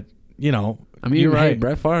 but I mean, you're right.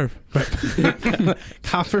 Brett Favre.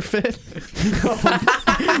 Copperfit.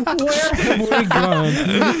 Where have we gone?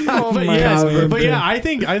 But yeah, I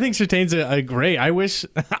think Surtain's a great. I wish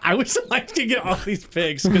I could get all these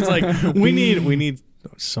picks because we need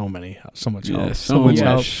so much help. So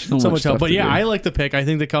much help. But yeah, I like the pick. I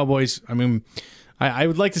think the Cowboys. I mean, I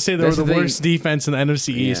would like to say they were the worst defense in the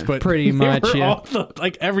NFC East, but pretty much,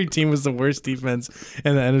 every team was the worst defense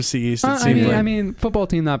in the NFC East. I mean, football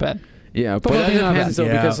team not bad. Yeah, but that depends though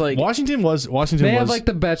because Washington they have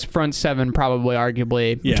the best front seven, probably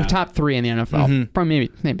arguably top 3 in the NFL. Probably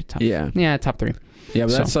maybe top. Yeah, top 3. Yeah,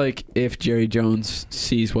 but that's if Jerry Jones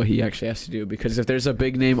sees what he actually has to do. Because if there's a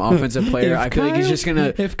big name offensive player, I feel like he's just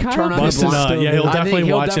gonna turn on the blinders. Yeah, he'll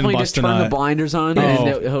definitely just turn the blinders on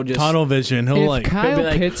and he'll just tunnel vision. He'll if Kyle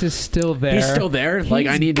Pitts is still there, he's still there.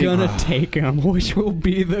 I need to gonna take him, which will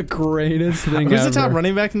be the greatest thing. Who's ever. the top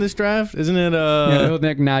running back in this draft? Isn't it?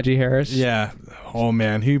 Najee Harris. Yeah. Oh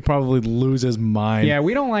man, he probably lose his mind. Yeah,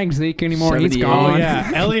 we don't like Zeke anymore. He's gone. Oh,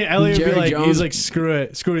 yeah, Elliot would be like, Jones, he's like, screw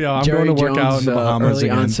it, y'all. I'm going to work out in the Bahamas early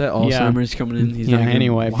again. Onset Alzheimer's coming in. He's not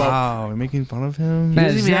anyway. Wow, we're making fun of him. He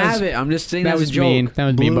doesn't even have it. I'm just saying that was a joke. Mean. That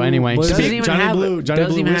was mean, but anyway. Johnny Blue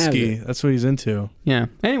whiskey. That's what he's into. Yeah.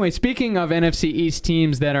 Anyway, speaking of NFC East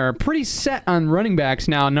teams that are pretty set on running backs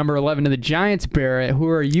now, number 11 to the Giants, Barrett. Who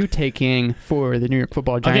are you taking for the New York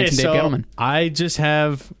Football Giants and Dave Gettleman?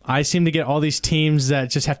 I seem to get all these teams that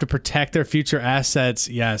just have to protect their future assets.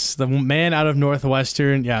 Yes, the man out of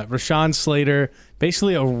Northwestern. Yeah, Rashawn Slater,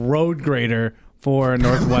 basically a road grader for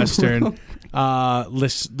Northwestern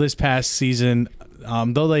this past season.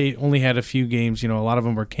 Though they only had a few games, a lot of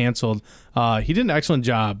them were canceled. He did an excellent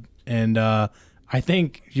job, and I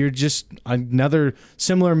think you're just another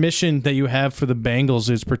similar mission that you have for the Bengals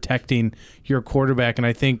is protecting your quarterback, and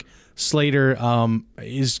I think Slater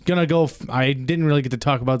is gonna go. I didn't really get to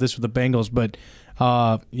talk about this with the Bengals, but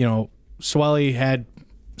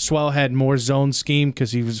Swell had more zone scheme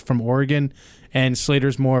because he was from Oregon, and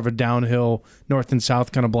Slater's more of a downhill north and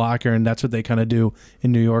south kind of blocker, and that's what they kind of do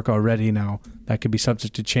in New York already. Now that could be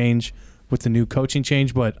subject to change with the new coaching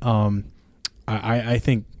change, but I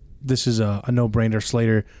think this is a no-brainer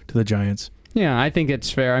Slater to the Giants. Yeah, I think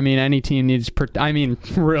it's fair. I mean, any team needs...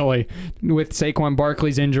 really, with Saquon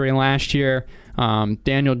Barkley's injury last year,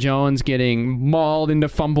 Daniel Jones getting mauled into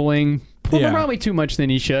fumbling probably too much than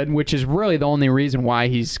he should, which is really the only reason why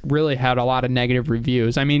he's really had a lot of negative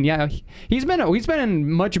reviews. I mean, yeah, he's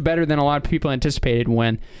been much better than a lot of people anticipated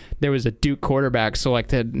when there was a Duke quarterback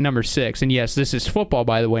selected number 6. And yes, this is football,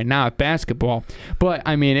 by the way, not basketball. But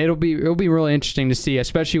I mean, it'll be really interesting to see,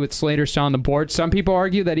 especially with Slater still on the board. Some people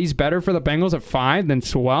argue that he's better for the Bengals at 5 than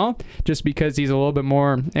Swell, just because he's a little bit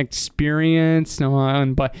more experienced.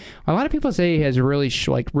 But a lot of people say he has really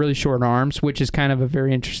short arms, which is kind of a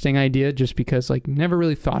very interesting idea. Just because, never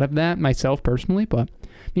really thought of that myself personally, but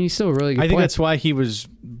I mean, he's still a really good player. I think that's why he was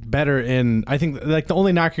better in. I think the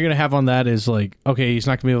only knock you're gonna have on that is okay, he's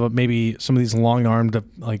not gonna be able to, maybe some of these long-armed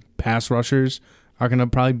pass rushers are gonna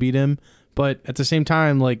probably beat him. But at the same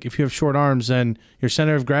time, if you have short arms, then your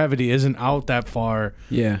center of gravity isn't out that far.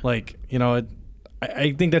 Yeah.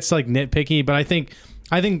 I think that's nitpicky, but I think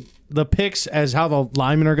the picks as how the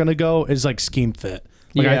linemen are gonna go is scheme fit.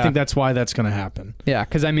 I think that's why that's going to happen. Yeah,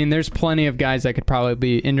 because, I mean, there's plenty of guys that could probably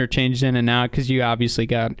be interchanged in and out because you obviously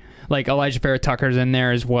got, Elijah Vera-Tucker's in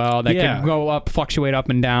there as well that could go up, fluctuate up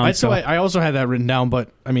and down. I also had that written down, but,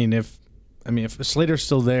 if Slater's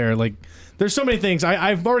still there, there's so many things.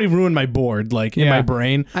 I've already ruined my board, in my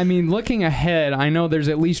brain. I mean, looking ahead, I know there's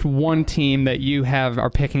at least one team that you are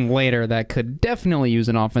picking later that could definitely use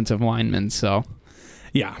an offensive lineman, so...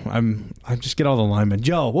 Yeah, I just get all the linemen.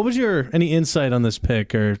 Joe, what was any insight on this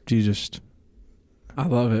pick, or do you just? I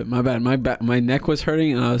love it. My bad. My neck was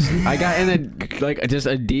hurting, and I got in just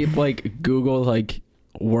a deep Google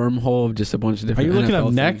wormhole of just a bunch of Are different. you looking NFL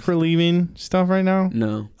up neck things. relieving stuff right now?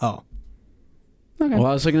 No. Oh, Okay. Well,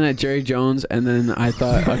 I was looking at Jerry Jones, and then I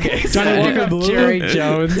thought, okay, Johnny Walker Blue? Jerry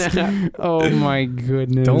Jones. Oh my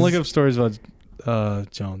goodness. don't look up stories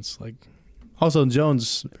about Jones. Like, also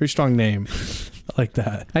Jones, very strong name. I like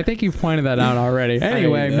that. I think you've pointed that out already.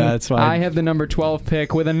 Anyway, that's fine. I have the number 12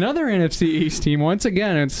 pick with another NFC East team. Once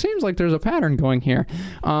again, it seems like there's a pattern going here.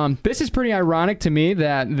 This is pretty ironic to me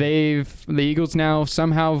that the Eagles now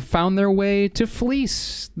somehow found their way to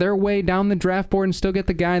fleece their way down the draft board and still get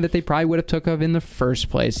the guy that they probably would have took of in the first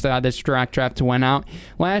place. This draft went out.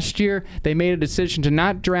 Last year, they made a decision to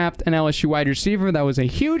not draft an LSU wide receiver. That was a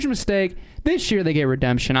huge mistake. This year, they get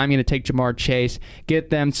redemption. I'm going to take Jamar Chase, get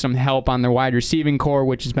them some help on their wide receiving core,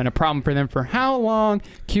 which has been a problem for them for how long?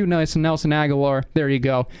 Cute, nice, and Nelson Aguilar. There you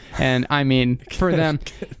go. And, I mean, for them,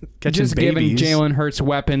 just giving Jalen Hurts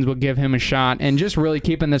weapons will give him a shot, and just really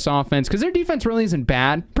keeping this offense, because their defense really isn't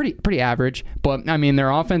bad, pretty average, but, I mean, their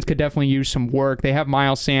offense could definitely use some work. They have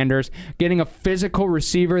Miles Sanders. Getting a physical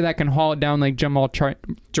receiver that can haul it down like Jamar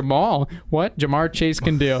Chase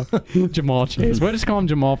can do. Jamal Chase. We'll just call him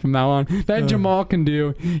Jamal from now on. That Jamal can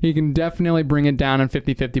do. He can definitely bring it down on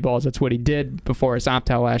 50-50 balls. That's what he did before his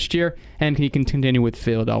opt-out last year, and he can continue with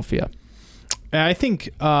Philadelphia. I think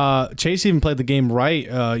Chase even played the game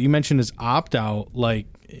right. You mentioned his opt-out. Like,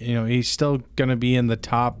 he's still going to be in the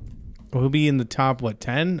top. He'll be in the top,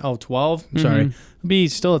 10? Oh, 12? I'm sorry. He'll be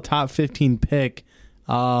still a top 15 pick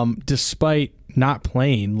despite not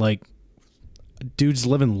playing. Like, dude's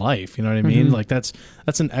living life. You know what I mean? Like, that's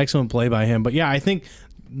an excellent play by him. But, yeah, I think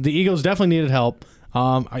the Eagles definitely needed help.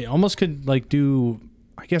 I almost could, do,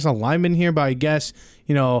 I guess, a lineman here, but I guess,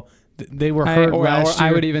 they were hurt last year.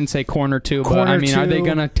 I would even say corner two, but I mean, are they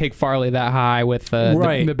going to take Farley that high with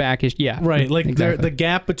the back? Yeah. Right. Like exactly. the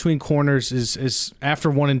gap between corners is after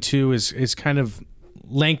 1 and 2 is kind of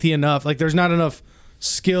lengthy enough. Like there's not enough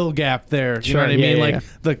skill gap there. You know what I mean? Yeah.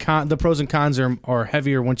 The pros and cons are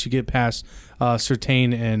heavier once you get past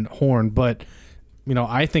Surtain and Horn, but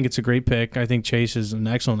I think it's a great pick. I think Chase is an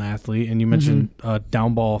excellent athlete, and you mentioned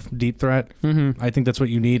down ball deep threat. I think that's what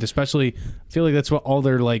you need, especially I feel like that's what all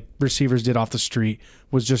their receivers did off the street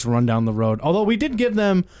was just run down the road. Although we did give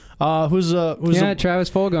them Travis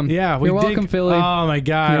Fulgham. Yeah, you're welcome, Philly. Oh my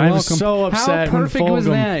God, I'm so upset. How perfect was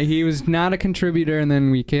that? He was not a contributor, and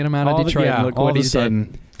then we kicked him out of Detroit. Look what he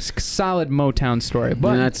did. Solid Motown story,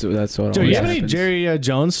 but that's what. Do you have any Jerry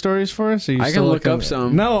Jones stories for us? I can look up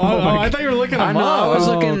some. No, I thought you were looking them up. I was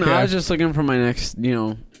looking. Okay. I was just looking for my next,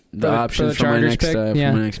 the options for my next pick. For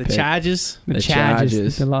my next pick. The Chargers. The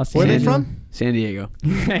Chargers. Where are they from? San Diego.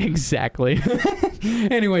 Exactly.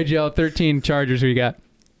 Anyway, Joe, 13 Chargers. Who you got?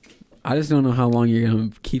 I just don't know how long you're going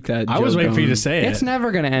to keep that. I was waiting for you to say it. It's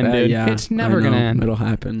never going to end, dude. Yeah, it's never going to end. It'll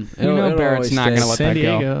happen. Barrett's not going to let San that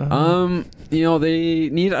Diego. go. They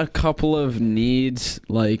need a couple of needs,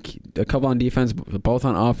 like a couple on defense, both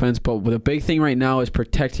on offense. But the big thing right now is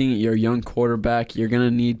protecting your young quarterback. You're going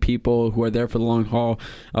to need people who are there for the long haul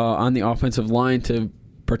on the offensive line to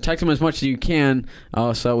protect them as much as you can,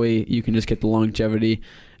 so that way you can just get the longevity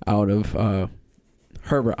out of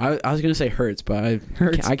Herbert. I was going to say Hurts, but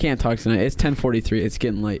I can't talk tonight. It's 10:43. It's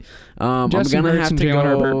getting late. I'm going to have to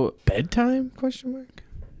go. Bedtime? Question mark.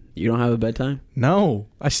 You don't have a bedtime? No.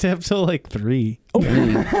 I stay up till 3. Oh,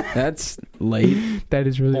 dang, that's late. That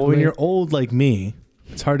is really late. When you're old like me,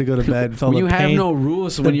 it's hard to go to bed with all when the you pain. have no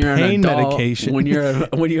rules when you're an adult. Medication. When you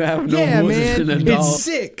have no rules as an adult. It's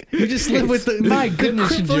sick. You just live with the my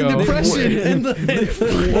goodness, Joe. Depression and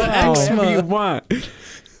the eczema. You want.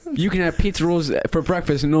 You can have pizza rolls for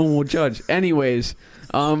breakfast and no one will judge. Anyways,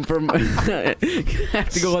 I have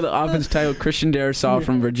to go with the offense title, Christian Darrisaw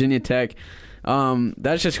from Virginia Tech.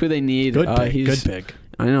 That's just who they need. Good pick.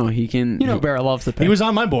 I know he can. Barrett loves the pick. He was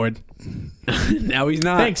on my board. Now he's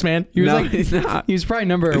not. Thanks, man. He's not. He was probably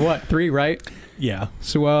number 3, right? Yeah.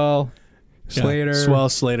 Swell, Slater,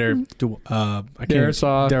 Darrisaw,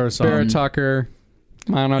 Barrett Tucker.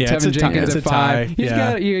 I don't know. Tevin Jenkins at 5.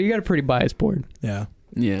 You got a pretty biased board. Yeah.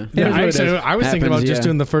 Yeah. I was thinking about just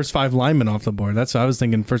doing the first 5 linemen off the board. That's what I was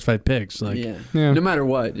thinking. First 5 picks. No matter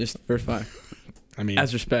what, just first 5. I mean,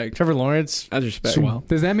 as respect. Trevor Lawrence, as respect. Swell.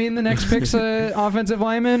 Does that mean the next pick's offensive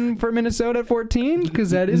lineman for Minnesota at 14?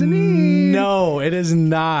 Because that is a need. No, it is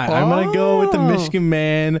not. I'm going to go with the Michigan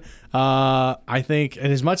man. I think,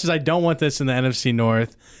 and as much as I don't want this in the NFC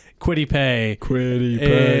North, Kwity Paye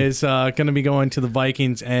is going to be going to the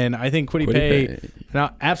Vikings, and I think Kwity Paye, an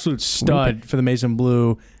absolute stud for the Mason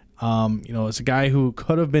Blue. It's a guy who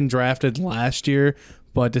could have been drafted last year,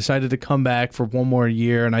 but decided to come back for one more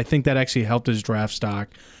year, and I think that actually helped his draft stock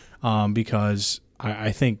because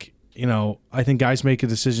I think I think guys make a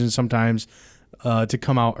decision sometimes to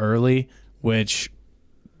come out early, which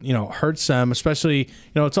hurts them, especially,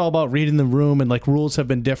 it's all about reading the room, and like rules have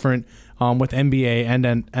been different with NBA and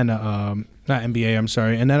not NBA, I'm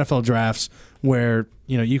sorry, and NFL drafts where,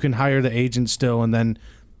 you can hire the agent still and then,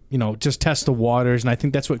 just test the waters. And I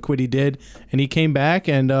think that's what Kwity did. And he came back,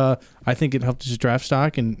 and I think it helped his draft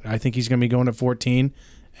stock, and I think he's going to be going at 14.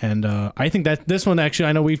 And I think that this one, actually,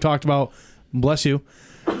 I know we've talked about, bless you,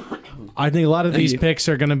 I think a lot of these picks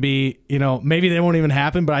are going to be, maybe they won't even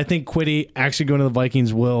happen, but I think Kwity actually going to the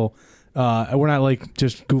Vikings will. We're not like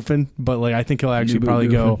just goofing, but like I think he'll actually probably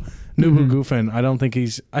go Nubu goofing. I don't think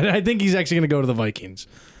I think he's actually going to go to the Vikings.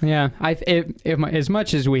 Yeah, as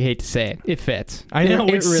much as we hate to say it, it fits. I know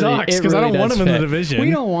it really sucks because I don't want him in the division. We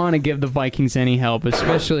don't want to give the Vikings any help,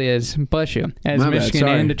 especially as Michigan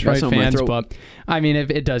and Detroit fans. But I mean,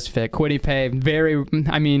 it does fit. Kwity Paye,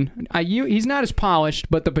 he's not as polished,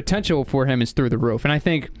 but the potential for him is through the roof. And I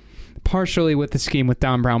think partially with the scheme with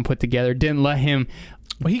Don Brown put together, didn't let him.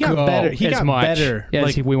 Well, he got better. He got better.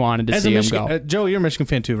 As we wanted to see him go. Joe, you're a Michigan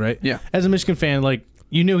fan too, right? Yeah. As a Michigan fan, like,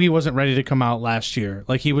 you knew he wasn't ready to come out last year.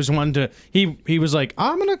 Like, he was one to he was like,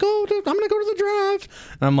 I'm gonna go to the draft.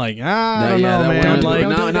 And I'm like, I don't know, man.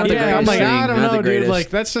 I'm like, I don't know, dude. Like,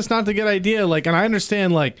 that's just not the good idea. Like, and I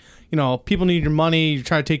understand, like, people need your money, you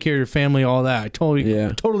try to take care of your family, all that. I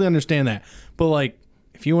totally understand that. But like,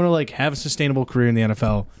 if you want to like have a sustainable career in the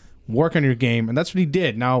NFL, work on your game, and that's what he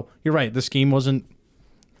did. Now, you're right, the scheme wasn't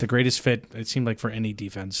the greatest fit, it seemed like, for any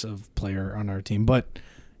defensive player on our team. But,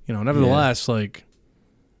 nevertheless, like,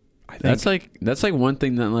 I think that's like one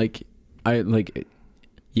thing that like I like.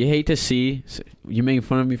 You hate to see. You making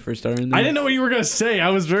fun of me for starting that? I didn't know what you were gonna say. I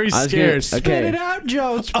was very scared. Spit it out,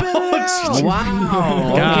 Joe. Spit it out.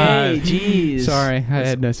 Wow. God. Okay. Jeez. Sorry, I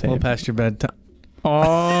had no say. Well, past your bedtime.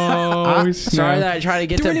 Oh, sorry that I try to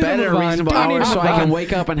get to bed at a reasonable hour so I can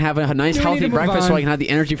wake up and have a nice healthy breakfast so I can have the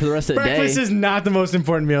energy for the rest of the day. Breakfast is not the most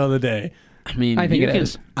important meal of the day. I mean, I think it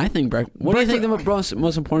is. I think breakfast. What do you think the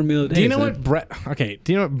most important meal of the day? Do you know what?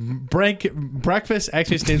 Do you know what breakfast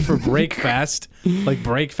actually stands for break fast? Like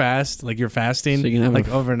break fast, like you're fasting, so you can have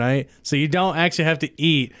overnight, so you don't actually have to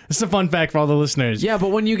eat. This is a fun fact for all the listeners. Yeah, but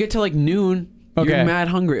when you get to like noon, you're mad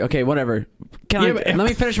hungry. Okay, whatever. Let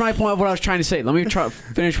me finish my point of what I was trying to say. Let me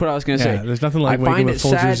finish what I was going to say. There's nothing like I find it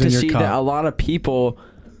sad to see that a lot of people,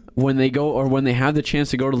 when they go or when they have the chance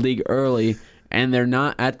to go to the league early, and they're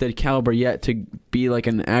not at the caliber yet to be like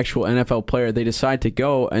an actual NFL player, they decide to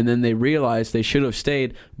go, and then they realize they should have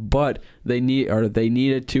stayed, but they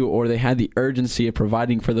needed to, or they had the urgency of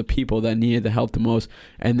providing for the people that needed the help the most,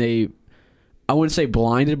 and I wouldn't say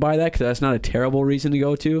blinded by that, because that's not a terrible reason to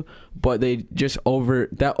go to, but they just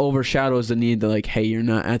overshadows the need to, like, hey, you're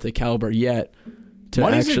not at the caliber yet.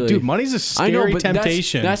 Money's a scary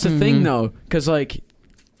temptation. That's the thing, though, because like,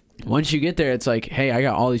 once you get there, it's like, hey, I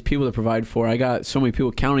got all these people to provide for. I got so many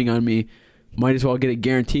people counting on me. Might as well get it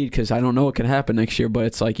guaranteed, because I don't know what could happen next year. But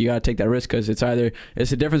it's like, you got to take that risk, because it's the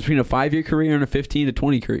difference between a 5-year career and a 15 to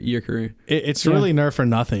 20-year career. It's really nerf or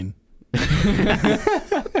nothing.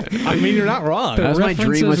 I mean, you're not wrong. That was my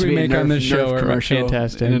dream, was to be make on this show commercial.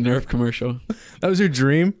 Fantastic. In a Nerf commercial. That was your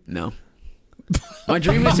dream? No. My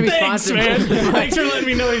dream is to be sponsored. Thanks, man. Thanks for letting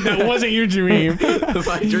me know that wasn't your dream.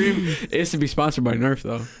 My dream is to be sponsored by Nerf,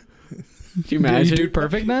 though. Can you imagine? You Dude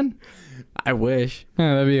Perfect, then? I wish.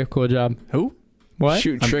 Yeah, that'd be a cool job. Who? What?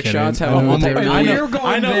 Shoot trick shots. Have I a know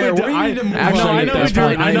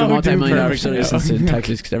multi-million facilities in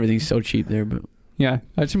Texas, because everything's so cheap there. But yeah,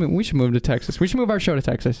 we should move to Texas. We should move our show to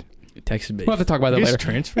Texas. Texas, baby. We'll have to talk about that later.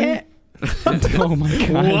 Transfer? Oh my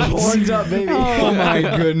god! What? Horns up, baby! Oh my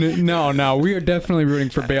goodness! No, we are definitely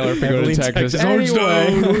rooting for Baylor if we go to Texas.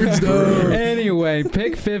 Anyway,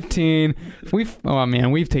 pick 15.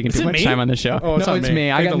 We've taken too much time on the show. Oh, it's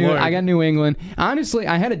me. I got New England. Honestly,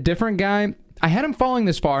 I had a different guy. I had him falling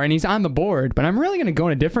this far, and he's on the board, but I'm really going to go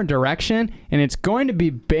in a different direction, and it's going to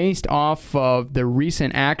be based off of the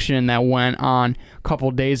recent action that went on a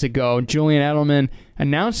couple days ago. Julian Edelman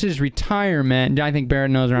announced his retirement. I think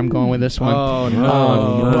Barrett knows where I'm going with this one. Oh,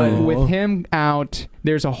 no. But with him out,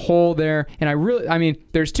 there's a hole there, and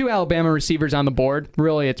there's 2 Alabama receivers on the board.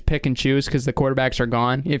 Really, it's pick and choose, because the quarterbacks are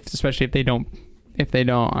gone, especially if they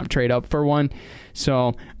don't trade up for one.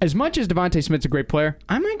 So as much as Devontae Smith's a great player,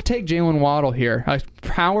 I'm going to take Jalen Waddle here. A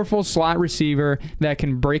powerful slot receiver that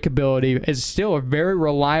can break ability, is still a very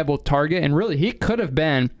reliable target, and really he could have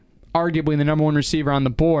been arguably the number 1 receiver on the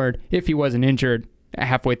board if he wasn't injured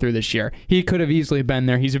halfway through this year. He could have easily been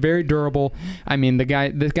there. He's very durable. I mean, the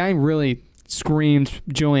guy really screams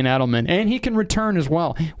Julian Edelman, and he can return as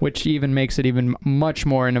well, which even makes it even much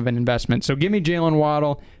more of an investment. So give me Jalen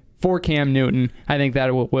Waddle. for Cam Newton. I think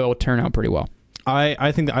that will turn out pretty well.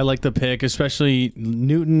 I think that I like the pick, especially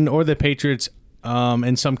Newton or the Patriots.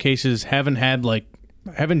 In some cases, I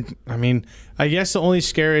mean, I guess the only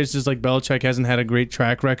scare is just like Belichick hasn't had a great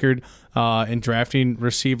track record in drafting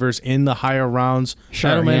receivers in the higher rounds.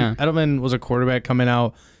 Sure, Edelman was a quarterback coming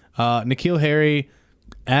out. N'Keal Harry,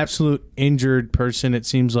 absolute injured person. It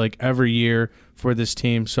seems like every year for this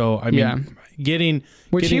team. So I mean,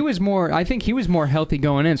 he was more. I think he was more healthy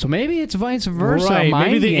going in. So maybe it's vice versa. Right?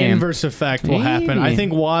 Maybe the inverse effect will happen. I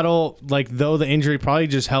think Waddle, though the injury probably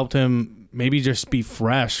just helped him. Maybe just be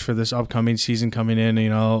fresh for this upcoming season coming in,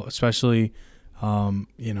 especially,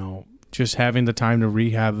 just having the time to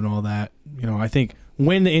rehab and all that. I think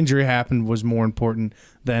when the injury happened was more important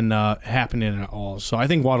than happening at all. So I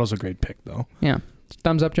think Waddle's a great pick, though. Yeah.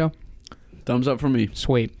 Thumbs up, Joe? Thumbs up for me.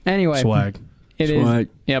 Sweet. Anyway. Swag. It is.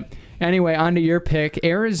 Yep. Anyway, on to your pick.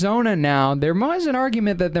 Arizona now. There was an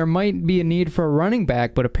argument that there might be a need for a running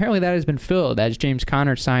back, but apparently that has been filled as James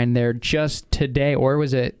Conner signed there just today. Or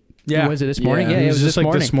was it? Yeah. Was it this morning? Yeah, it was just this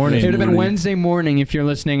morning. This morning. It would have been Wednesday morning if you're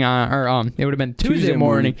listening on, or it would have been Tuesday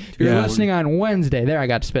morning. If you're listening on Wednesday. There, I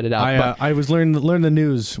got to spit it out. I was learning the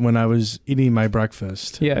news when I was eating my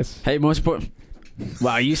breakfast. Yes. Hey, most important.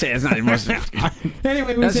 Wow, you say it's not your most.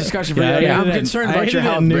 Anyway, that's discussion for you. I'm concerned about your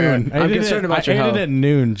health, noon. I'm concerned about your health. I ate it at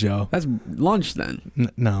noon, Joe. That's lunch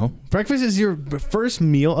then. No, breakfast is your first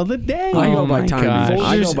meal of the day. I go by timing.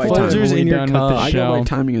 Folgers in your cup. I go by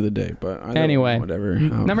timing of the day, but anyway, whatever.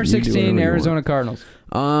 Number 16, Arizona Cardinals.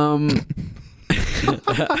 All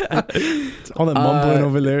that mumbling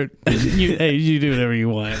over there. You do whatever you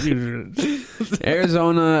want.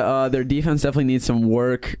 Arizona, their defense definitely needs some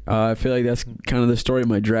work. I feel like that's kind of the story of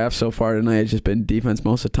my draft so far tonight. It's just been defense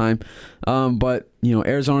most of the time. But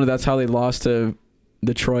Arizona, that's how they lost to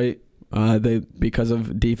Detroit. Because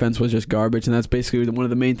of defense was just garbage, and that's basically one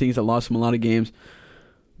of the main things that lost them a lot of games.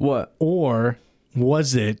 What? Or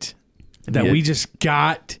was it that we just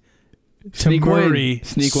got Sneak Murray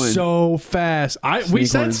win. so fast? We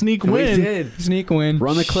said sneak win. We did. Sneak win.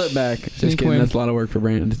 Run the clip back. Just kidding. That's a lot of work for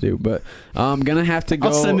Brandon to do. But I'm going to have to go.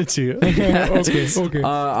 I'll send it to you. Okay.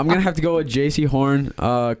 I'm going to have to go with J.C. Horn,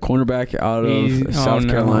 cornerback out of South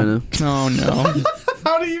Carolina. Oh, no.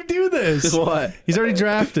 How do you do this? What? He's already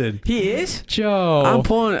drafted. He is? Joe. I'm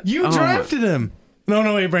pulling it. You drafted him.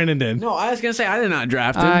 No, wait, Brandon did. No, I was going to say I did not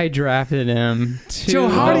draft him. I drafted him. Joe,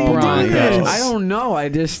 how do you do this? I don't know. I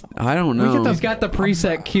don't know. He's got the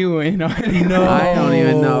preset cue in. No. I don't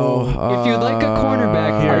even know. If you'd like a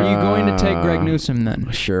cornerback, are you going to take Greg Newsome then?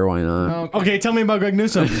 Sure, why not? Okay, tell me about Greg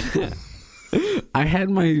Newsome. I had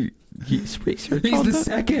my research. He's the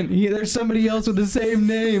second. There's somebody else with the same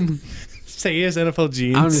name. Say he has NFL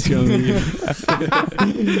genes. I'm just going to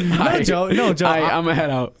leave. No, Joe. I'm a head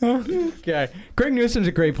out. Okay. Greg Newsome's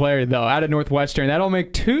a great player, though, out of Northwestern. That'll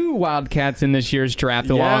make 2 Wildcats in this year's draft,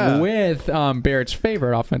 along with Barrett's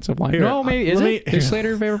favorite offensive lineman. No, maybe. Is Slater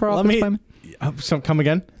your favorite offensive lineman? Come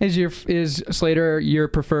again? Is Slater your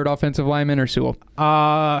preferred offensive lineman or Sewell?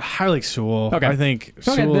 I like Sewell. Okay. I think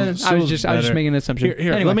Sewell. I was just making an assumption.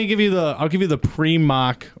 Here, anyway. I'll give you the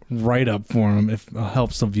pre-mock write-up for him if it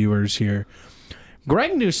helps the viewers here.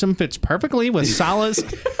 Greg Newsome fits perfectly with Saleh's.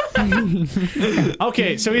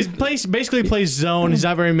 Okay, so he basically plays zone. He's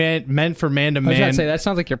not very meant for man-to-man. I was going to say, that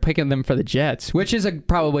sounds like you're picking them for the Jets, which is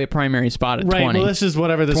probably a primary spot at 20. Right, well, this is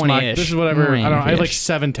whatever this mock. This is whatever. I don't know. I have like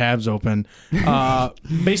 7 tabs open.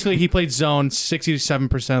 Basically, he played zone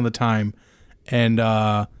 67% of the time, and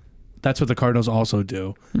that's what the Cardinals also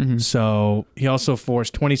do. Mm-hmm. So he also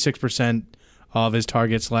forced 26% of his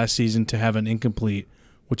targets last season to have an incomplete,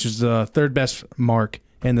 which is the 3rd best mark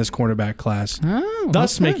in this cornerback class,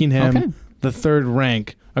 thus making him the 3rd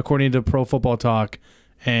rank according to Pro Football Talk.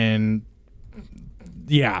 And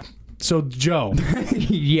yeah, so Joe,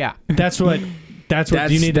 that's what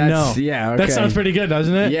you need to know. Yeah, okay. That sounds pretty good,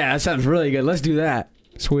 doesn't it? Yeah, that sounds really good. Let's do that.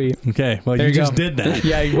 Sweet. Okay, well, you just did that.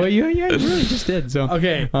 Yeah, well, you really just did. So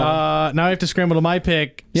okay, now I have to scramble to my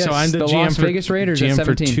pick. Yes, so I'm the GM Las Vegas Raiders GM at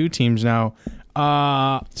 17. for 2 teams now.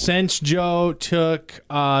 Since Joe took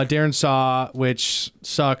Darren Saw, which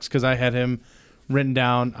sucks because I had him written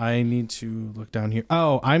down, I need to look down here.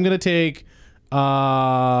 Oh, I'm gonna take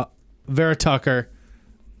Vera Tucker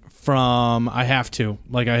from. I have to.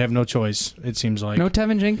 I have no choice. It seems like no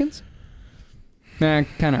Tevin Jenkins. Nah,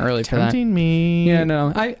 kind of early for that. Tempting me. Yeah,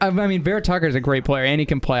 no. I mean, Vera Tucker is a great player, and he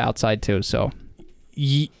can play outside too. So,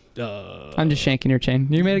 I'm just shanking your chain.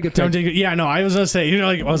 You made a good point. Yeah, no, I was gonna say,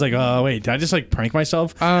 I was like, wait, did I just like prank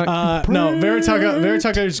myself? No,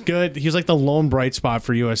 Barrett is good. He's like the lone bright spot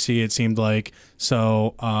for USC. It seemed like,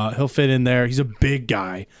 so he'll fit in there. He's a big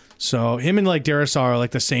guy, so him and like Darisaw are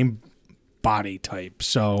like the same body type.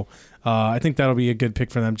 So I think that'll be a good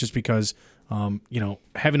pick for them, just because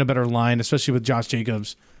having a better line, especially with Josh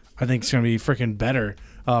Jacobs, I think it's gonna be freaking better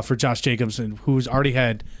for Josh Jacobs, and who's already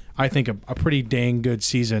had, I think, a pretty dang good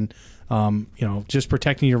season. Just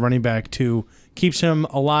protecting your running back too keeps him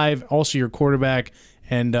alive. Also, your quarterback,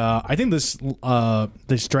 and I think this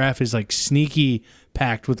draft is like sneaky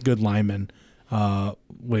packed with good linemen,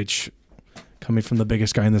 which, coming from the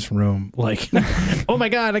biggest guy in this room, like, oh my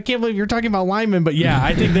god, I can't believe you're talking about linemen. But yeah,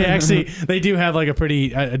 I think they do have like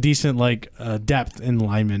a decent like depth in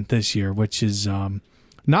linemen this year, which is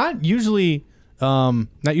not usually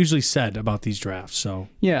said about these drafts. So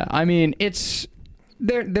yeah, I mean, it's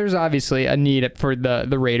there's obviously a need for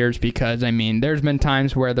the Raiders, because I mean, there's been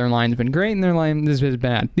times where their line's been great and their line has been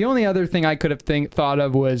bad. The only other thing I could have thought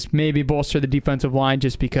of was maybe bolster the defensive line,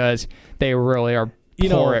 just because they really are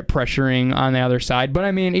poor at pressuring on the other side. But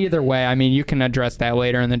I mean, either way, I mean, you can address that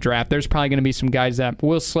later in the draft. There's probably going to be some guys that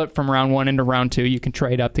will slip from round 1 into round 2. You can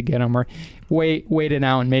trade up to get them, or wait it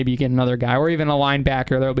out and maybe you get another guy, or even a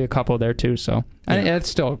linebacker. There'll be a couple there too. So yeah. It's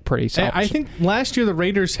still pretty solid. I think last year the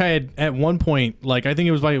Raiders had, at one point, like I think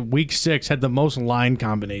it was by week 6, had the most line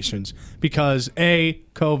combinations, because A,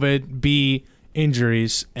 COVID, B,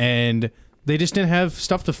 injuries, and they just didn't have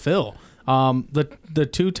stuff to fill. The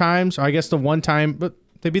 2 times, or I guess the 1 time, but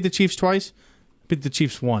they beat the Chiefs twice. Beat the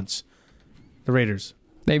Chiefs once. The Raiders.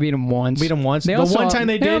 They beat them once. They one time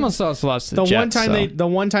they did. They almost lost to the Jets. The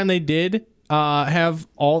one time they did had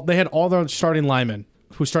all their starting linemen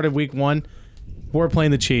who started week 1 were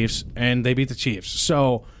playing the Chiefs, and they beat the Chiefs.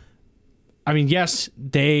 So, I mean, yes,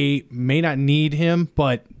 they may not need him,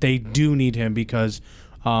 but they do need him, because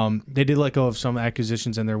they did let go of some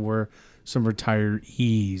acquisitions, and there were some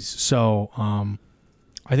retirees. So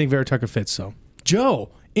I think Vera Tucker fits. So, Joe,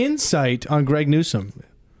 insight on Greg Newsome.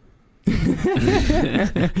 I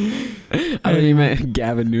mean, you meant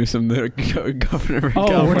Gavin Newsom, the governor of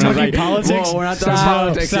California. We're talking politics? Whoa, we're not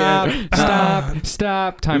talking politics.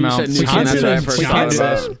 Stop. Time out. We can't do this.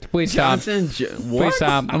 Please stop. Please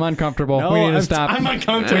stop. I'm uncomfortable. We need to stop. I'm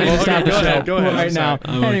uncomfortable. We need to stop the show Go ahead. right now.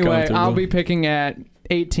 I'm Anyway, I'll be picking at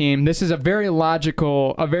 8-team. This is a very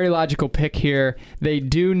logical pick here. They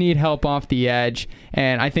do need help off the edge,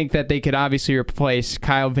 and I think that they could obviously replace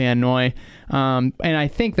Kyle Van Noy. And I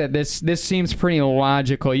think that this seems pretty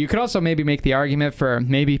logical. You could also maybe make the argument for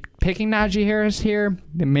maybe picking Najee Harris here,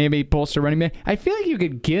 maybe bolster running back. I feel like you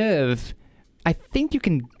can give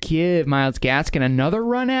Myles Gaskin another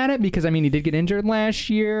run at it, because I mean, he did get injured last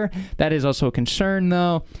year. That is also a concern,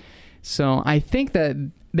 though. So I think that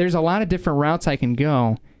there's a lot of different routes I can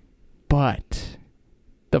go, but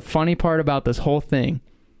the funny part about this whole thing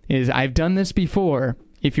is I've done this before.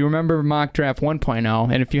 If you remember Mock Draft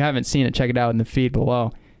 1.0, and if you haven't seen it, check it out in the feed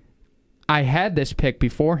below. I had this pick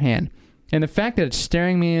beforehand, and the fact that it's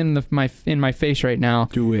staring me in my face right now.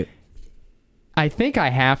 Do it. I think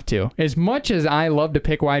I have to. As much as I love to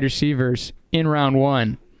pick wide receivers in round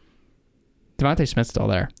 1, Devontae Smith's still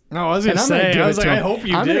there. No, I was going to say, I hope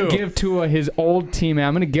you do. I'm going to give Tua his old teammate.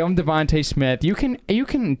 I'm going to give him Devontae Smith. You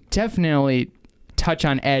can definitely touch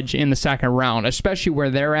on edge in the second round, especially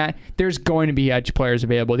where they're at. There's going to be edge players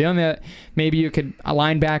available. The only maybe you could a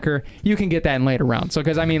linebacker, you can get that in later rounds. So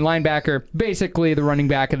because I mean, linebacker, basically the running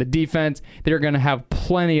back of the defense. They're going to have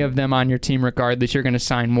plenty of them on your team regardless. You're going to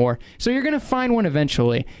sign more, so you're going to find one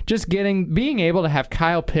eventually. Just being able to have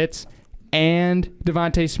Kyle Pitts and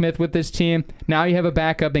Devontae Smith with this team. Now you have a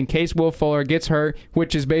backup in case Will Fuller gets hurt,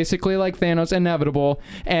 which is basically like Thanos, inevitable.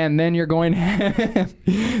 And then you're going to have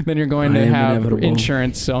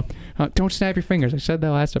insurance. So don't snap your fingers. I said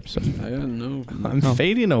that last episode. I don't know. I'm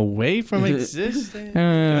fading away from existence.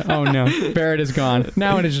 Oh no, Barrett is gone.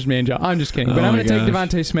 Now it is just me and Joe. I'm just kidding. But I'm going to take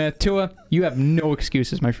Devontae Smith. Tua, you have no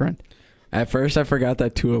excuses, my friend. At first, I forgot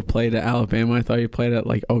that Tua played at Alabama. I thought he played at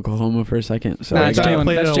like Oklahoma for a second. So I thought he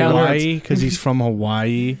played at Hawaii because he's from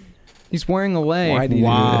Hawaii. He's wearing a lei. Why do you do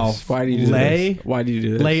this? Why do you do lei? this? Why do you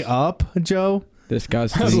do this? Lay up, Joe?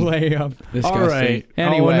 Disgusting. Lay up. Disgusting. All right.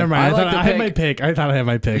 Anyway, never mind. I had my pick. I thought I had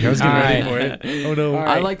my pick. I was getting ready for it. Oh no. Right.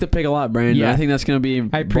 I like the pick a lot, Brandon. Yeah. I think that's going to be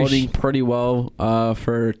voting pretty well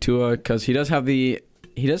for Tua, because he does have the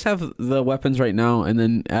he does have the weapons right now, and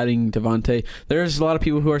then adding Devontae. There's a lot of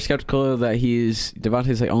people who are skeptical that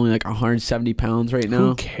Devontae's only 170 pounds right now.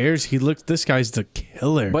 Who cares? This guy's the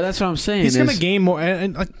killer. But that's what I'm saying. He's gonna gain more.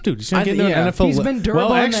 And dude, he's gonna get into an NFL. He's been durable.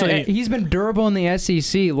 Well, he's been durable in the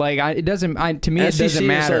SEC. It doesn't. To me, it doesn't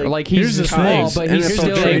matter. He's small, but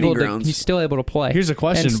he's still able to play. Here's a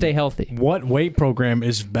question: and stay healthy. What weight program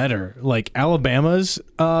is better, Alabama's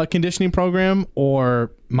conditioning program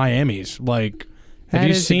or Miami's? Have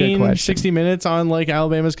you seen 60 Minutes on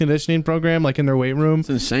Alabama's conditioning program, in their weight room? It's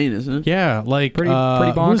insane, isn't it? Yeah, pretty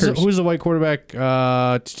bonkers. Who's the white quarterback came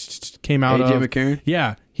out AJ of? McCarron?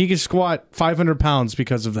 Yeah, he could squat 500 pounds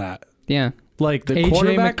because of that. Yeah, the AJ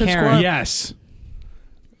quarterback could squat? Yes.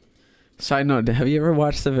 Side note, have you ever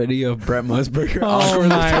watched the video of Brett Musburger? Oh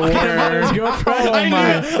my word. Why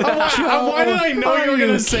did I know you were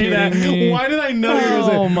going to say that? Why did I know you were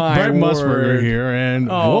going to say Brett Musburger here and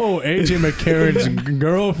AJ McCarron's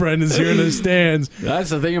girlfriend is here in the stands.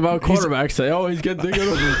 That's the thing about quarterbacks. They always get the good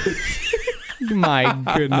ones. My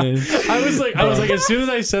goodness. I was like, as soon as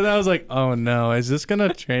I said that, I was like, oh no, is this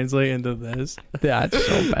gonna translate into this? That's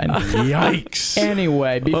so bad. Yikes.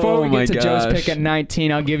 Anyway, before we get to Joe's pick at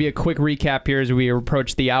 19, I'll give you a quick recap here as we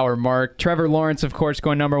approach the hour mark. Trevor Lawrence, of course,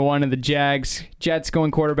 going number 1 in the Jags. Jets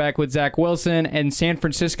going quarterback with Zach Wilson, and San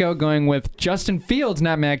Francisco going with Justin Fields,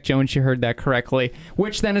 not Mac Jones. You heard that correctly.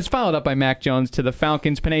 Which then is followed up by Mac Jones to the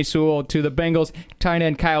Falcons, Penei Sewell to the Bengals, tight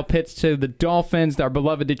end Kyle Pitts to the Dolphins, our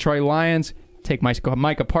beloved Detroit Lions. Take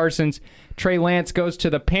Micah Parsons. Trey Lance goes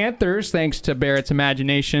to the Panthers, thanks to Barrett's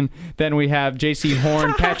imagination. Then we have J.C.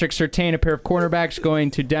 Horn, Patrick Surtain, a pair of cornerbacks,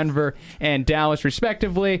 going to Denver and Dallas,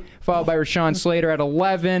 respectively, followed by Rashawn Slater at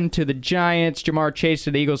 11 to the Giants, Jamar Chase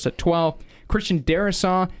to the Eagles at 12, Christian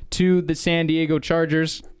Darrisaw to the San Diego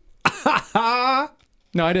Chargers.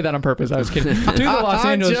 No, I did that on purpose. I was kidding. To the Los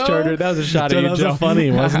Angeles Chargers. That was a shot at you, Joe. That was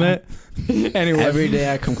funny, wasn't it? Anyway. Every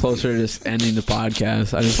day I come closer to just ending the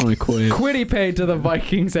podcast. I just want to quit. Quiddy Pay to the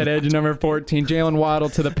Vikings at edge number 14. Jalen Waddle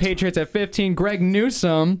to the Patriots at 15. Greg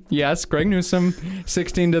Newsome. Yes, Greg Newsome.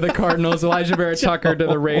 16 to the Cardinals. Elijah Barrett Tucker to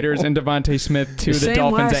the Raiders. And Devontae Smith to the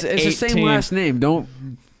Dolphins at 18. It's the same last name. Whatever.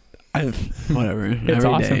 It's Every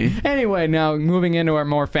awesome. day. Anyway, now moving into our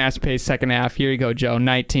more fast-paced second half. Here you go, Joe.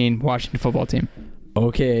 19, Washington football team.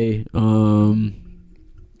 Okay.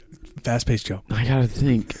 Fast-paced, Joe. I gotta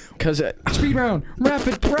think, cause speed round,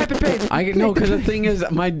 rapid pace. Because the thing is,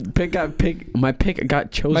 my pick got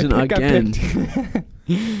chosen again.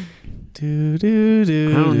 I don't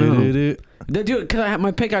know. Dude, because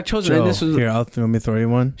my pick got chosen, Joe, and this was here. Let me throw you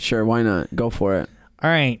one. Sure, why not? Go for it. All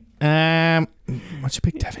right. Why don't you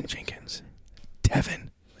pick Tevin Jenkins? Tevin.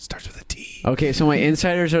 It starts with a T. Okay, so my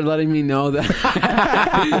insiders are letting me know that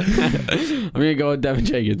I'm gonna go with Devin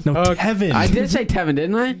Jenkins. No, Tevin. I did say Tevin,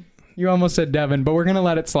 didn't I? You almost said Devin, but we're going to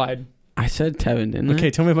let it slide. I said Tevin, didn't I? Okay,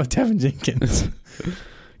 tell me about Tevin Jenkins.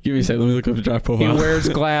 Give me a second. Let me look up the draft profile. He wears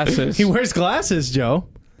glasses. He wears glasses, Joe.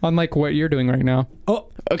 Unlike what you're doing right now. Oh,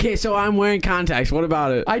 okay, so I'm wearing contacts. What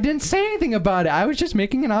about it? I didn't say anything about it. I was just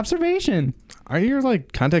making an observation. Are your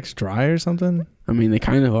contacts dry or something? I mean, they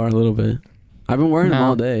kind of are a little bit. I've been wearing them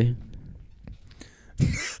all day.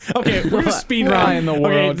 Okay, we're gonna speed round. In the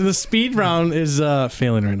world. Okay, the speed round is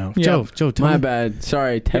failing right now. Yeah. Joe, tell my me. bad.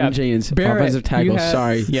 Sorry, Tevin Jenkins, Barrett, offensive tackle.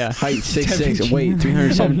 Sorry, yeah. Height 6'6", weight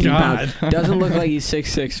 317 pounds. God. Doesn't look like he's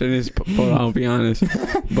 6'6" in his photo. I'll be honest,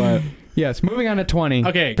 but yes. Moving on to 20.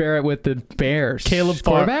 Okay, Barrett with the Bears. Caleb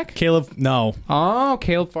quarterback. No. Oh,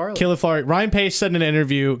 Caleb Farley. Caleb Farley. Ryan Pace said in an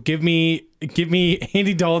interview, "Give me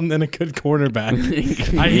Andy Dalton and a good cornerback."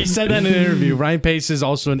 He said that in an interview. Ryan Pace is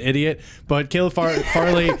also an idiot, but Caleb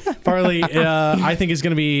Farley, I think is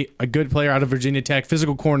going to be a good player out of Virginia Tech.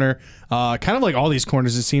 Physical corner, kind of like all these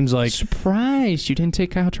corners. It seems like. Surprised you didn't take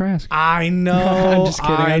Kyle Trask. I know. I'm just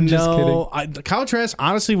kidding. I'm just kidding. Kyle Trask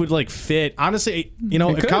honestly would fit. Honestly,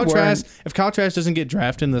 if Kyle Trask doesn't get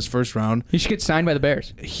drafted in this first round, he should get signed by the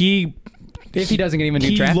Bears. If he doesn't even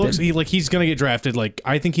get drafted. He's going to get drafted.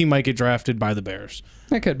 I think he might get drafted by the Bears.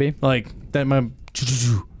 That could be. That might...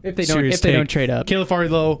 If they don't trade up. Caleb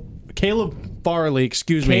Farley,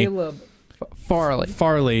 excuse me. Caleb Farley.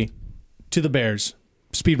 Farley to the Bears.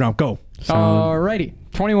 Speed round, go. Alrighty.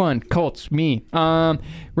 21, Colts, me.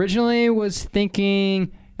 Originally was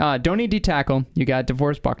thinking... don't need D-tackle. You got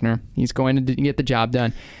DeForest Buckner. He's going to get the job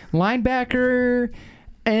done. Linebacker...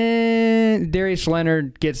 And Darius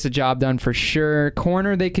Leonard gets the job done for sure.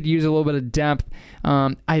 Corner, they could use a little bit of depth.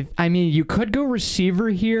 I mean, you could go receiver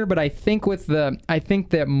here, but I think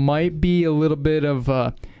that might be a little bit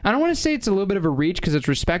of I don't want to say it's a little bit of a reach because it's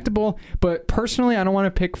respectable, but personally, I don't want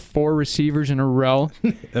to pick 4 receivers in a row.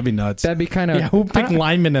 That'd be nuts. That'd be kind of... Yeah, who picked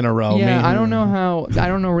linemen in a row? Yeah, Maybe. I don't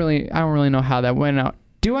really know how that went out.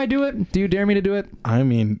 Do I do it? Do you dare me to do it? I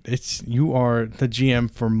mean, you are the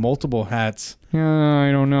GM for multiple hats.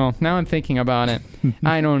 I don't know. Now I'm thinking about it.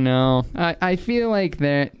 I don't know. I feel like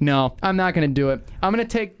that. No, I'm not going to do it. I'm going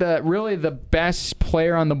to take the best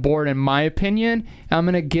player on the board, in my opinion. I'm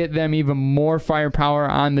going to get them even more firepower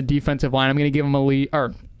on the defensive line. I'm going to give them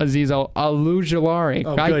Aziz Al-Ujulari.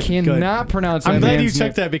 I cannot pronounce that. I'm glad you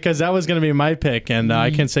took that because that was going to be my pick, and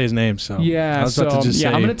I can't say his name. So yeah, I was about to just say.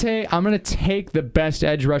 I'm going to take the best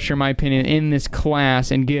edge rusher, in my opinion, in this class,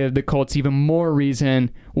 and give the Colts even more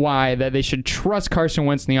reason why that they should trust Carson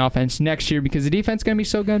Wentz in the offense next year because the defense is going to be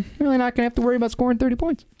so good. You're really not going to have to worry about scoring 30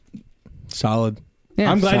 points. Solid. Yeah,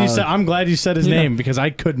 I'm glad you said his name because I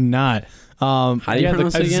could not. How do you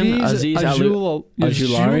pronounce it again? Aziz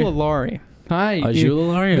Ujulari. Hi.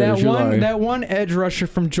 That one edge rusher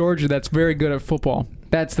from Georgia that's very good at football.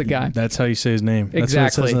 That's the guy. That's how you say his name. Exactly.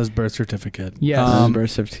 That's what it says on his birth certificate. Yes.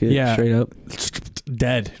 Birth certificate. Yeah. Straight up.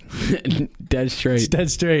 Dead. Dead straight.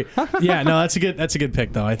 Dead straight. Yeah. No, that's a good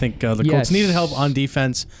pick though. I think the Colts needed help on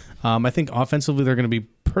defense. I think offensively they're going to be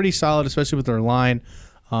pretty solid, especially with their line.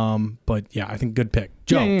 But yeah, I think good pick.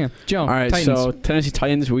 Joe. Yeah. Joe. All right, Titans. so Tennessee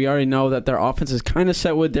Titans, we already know that their offense is kind of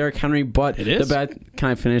set with Derrick Henry, but it is. Can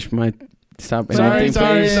I finish my stop? Sorry.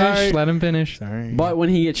 Let him finish. Sorry. But when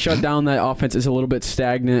he gets shut down, that offense is a little bit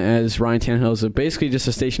stagnant as Ryan Tannehill is basically just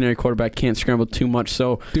a stationary quarterback, can't scramble too much.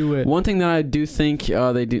 So do it. One thing that I do think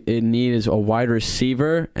they need is a wide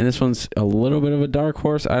receiver, and this one's a little bit of a dark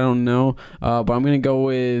horse. I don't know, but I'm going to go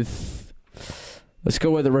with... Let's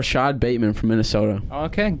go with Rashad Bateman from Minnesota.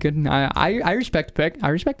 Okay, good. I respect the pick.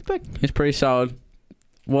 He's pretty solid.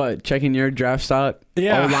 What? Checking your draft stock?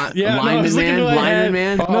 Yeah. Lineman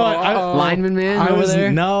man. Lineman man. I was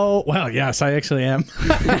there. No. Well, yes, I actually am.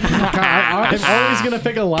 I'm always gonna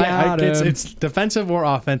pick a line. It's defensive or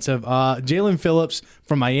offensive. Jalen Phillips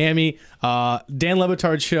from Miami. Dan Le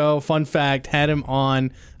Batard's show. Fun fact: had him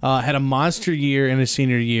on. Had a monster year in his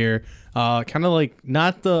senior year. Kind of like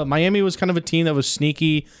Miami was kind of a team that was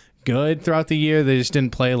sneaky good throughout the year. They just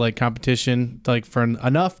didn't play like competition like for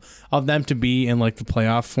enough of them to be in like the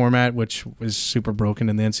playoff format, which was super broken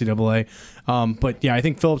in the NCAA. But yeah, I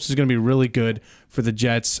think Phillips is going to be really good for the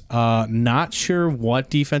Jets. Not sure what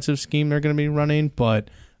defensive scheme they're going to be running, but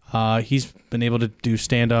he's been able to do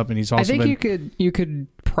stand up, and he's also. I think you could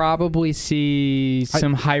probably see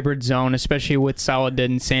some hybrid zone, especially with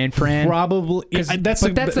Saladin and San Fran. Probably, that's my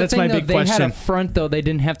big question. They had a front though; they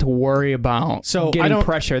didn't have to worry about getting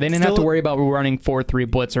pressure. They didn't have to worry about running 4-3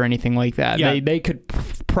 blitz or anything like that. Yeah. They could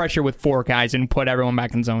pressure with 4 guys and put everyone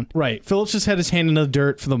back in zone. Right. Phillips just had his hand in the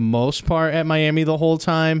dirt for the most part at Miami the whole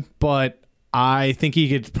time, but I think he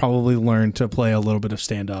could probably learn to play a little bit of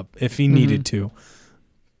stand up if he needed to.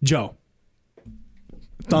 Joe.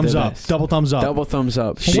 Thumbs up. Double thumbs up. Double thumbs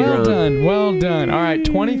up. Well done. All right,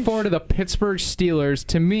 24 to the Pittsburgh Steelers.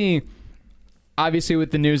 To me, obviously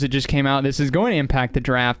with the news that just came out, this is going to impact the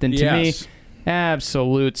draft. And to me,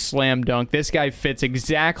 absolute slam dunk. This guy fits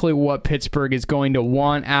exactly what Pittsburgh is going to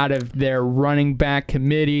want out of their running back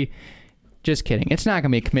committee. Just kidding. It's not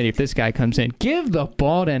going to be a committee if this guy comes in. Give the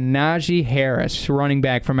ball to Najee Harris, running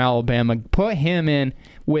back from Alabama. Put him in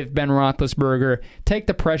with Ben Roethlisberger. Take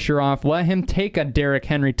the pressure off. Let him take a Derrick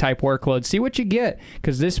Henry type workload. See what you get.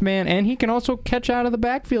 Because this man, and he can also catch out of the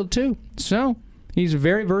backfield too. So he's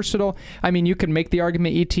very versatile. I mean, you could make the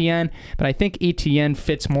argument ETN, but I think ETN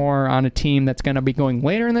fits more on a team that's going to be going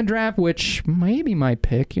later in the draft, which may be my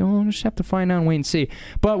pick. You'll just have to find out and wait and see.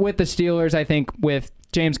 But with the Steelers, I think with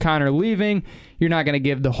James Conner leaving, you're not going to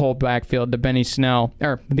give the whole backfield to Benny Snell,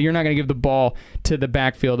 or you're not going to give the ball to the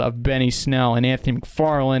backfield of Benny Snell and Anthony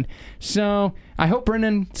McFarland. So I hope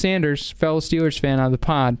Brendan Sanders, fellow Steelers fan out of the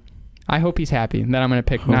pod, I hope he's happy that I'm going to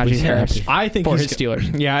pick Najee Harris for his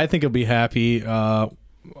Steelers. Yeah, I think he'll be happy.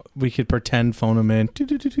 We could pretend phone him in. Can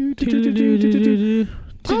you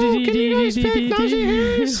guys pick Najee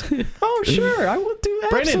Harris? Oh, sure. I will do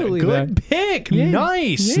absolutely Brandon, good pick. Yeah.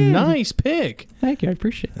 Nice pick. Thank you. I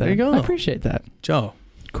appreciate that. There you go. I appreciate that. Joe,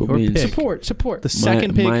 cool your pick. Support. The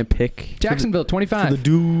second pick. My pick. Jacksonville, 25. For the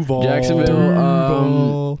Duval.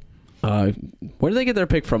 Jacksonville. Where did they get their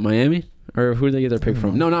pick from? Miami? Or who did they get their pick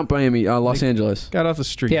from? No, not Miami. Los Angeles. Got off the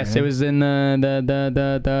street. Yes, it was in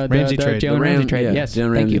the Ramsey trade. Jalen Ramsey trade. Yeah, yes,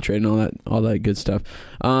 Jalen Ramsey trade and all that good stuff.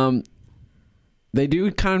 They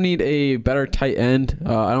do kind of need a better tight end.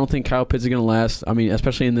 I don't think Kyle Pitts is going to last. I mean,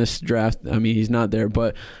 especially in this draft. I mean, he's not there.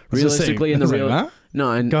 But realistically,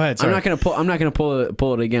 No, and go ahead. Sorry. I'm not gonna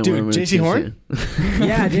pull it again. Dude, JC Horn.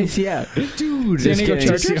 Yeah, JC. Yeah, dude.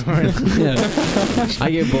 JC Horn. Yeah. I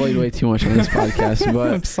get bullied way too much on this podcast,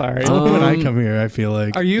 but I'm sorry. When I come here, I feel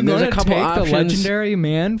like. Are you going to take options. the legendary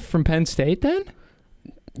man from Penn State then?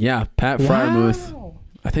 Yeah, Pat Fryermuth.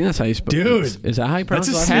 I think that's how you spell it. Dude. Is that how you pronounce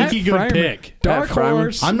it? That's a sneaky good pick. Dark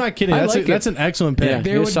horse. I'm not kidding. That's an excellent pick.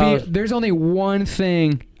 Yeah, there's only one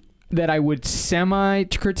thing that I would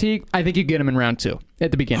semi-critique. I think you get him in round 2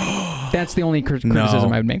 at the beginning. That's the only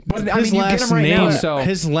criticism I would make. But I mean, you get him right now. So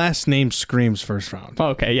his last name screams first round.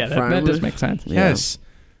 Okay, yeah, that does make sense. Yes.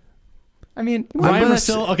 I mean, Ryan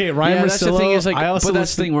Russillo. Okay, Ryan Russillo. That's the thing. Is like, but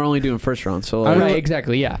that's the thing. We're only doing first round. So right,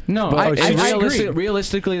 exactly. Yeah. No, I agree.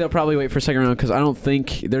 Realistically, they'll probably wait for second round because I don't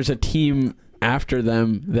think there's a team after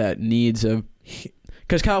them that needs a.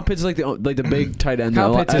 Because Kyle Pitts is like the big tight end.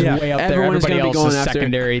 Kyle Pitts is way up there. Everyone's Everybody going to be else going is after.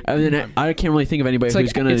 secondary. And then I can't really think of anybody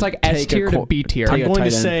who's going to. It's like S tier to B tier.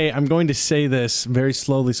 I'm going to say this very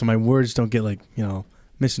slowly so my words don't get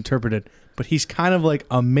misinterpreted. But he's kind of like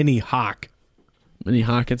a mini Hawk. Mini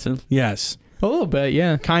Hawkinson. Yes. A little bit,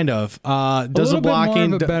 yeah. Kind of. Does a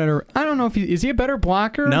blocking. I don't know if is he a better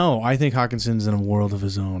blocker? No, I think Hawkinson's in a world of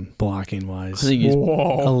his own, blocking wise. I think he's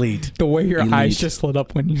elite. The way your eyes just lit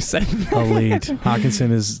up when you said that. Elite.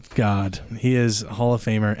 Hawkinson is God. He is a Hall of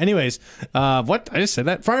Famer. Anyways, what? I just said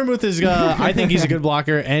that. Fryermuth is, I think he's a good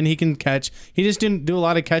blocker and he can catch. He just didn't do a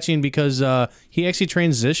lot of catching because he actually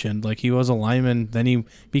transitioned. Like he was a lineman, then he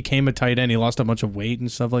became a tight end. He lost a bunch of weight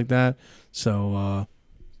and stuff like that. So,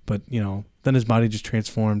 but, then his body just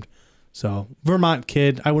transformed. So, Vermont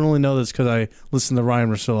kid. I would only know this because I listened to the Ryan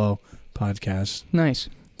Russillo podcast. Nice.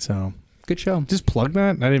 So, good show. Just plug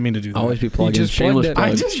that? I didn't mean to do that. Always be plugging. Shameless plug.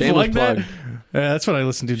 I just plugged that. Yeah, that's what I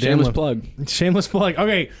listened to. Shameless plug. Shameless plug.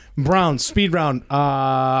 Okay, Browns, speed round.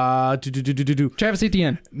 Travis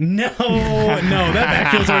Etienne. No, that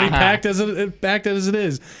backfield's already packed as it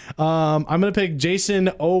is. I'm gonna pick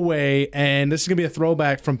Jason Oweh, and this is gonna be a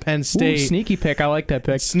throwback from Penn State. Ooh, sneaky pick. I like that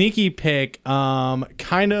pick. Sneaky pick.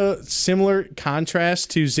 Kind of similar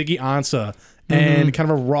contrast to Ziggy Ansah, and kind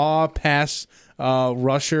of a raw pass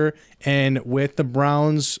rusher. And with the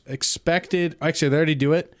Browns expected, actually they already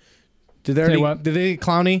do it. Did they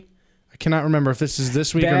Clowney? I cannot remember if this is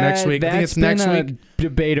this week or next week. I think it's next week.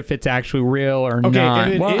 Debate if it's actually real or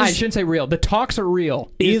not. Well, I shouldn't say real. The talks are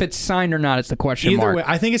real. If it's signed or not, it's the question mark. Either way,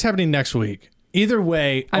 I think it's happening next week. Either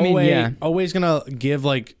way, Oweh's gonna give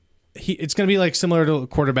it's gonna be like similar to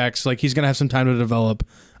quarterbacks. Like he's gonna have some time to develop,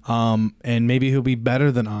 and maybe he'll be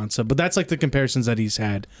better than Ansah. But that's like the comparisons that he's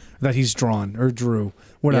had, that he's drawn or drew,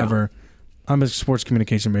 whatever. Yeah. I'm a sports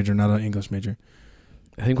communication major, not an English major.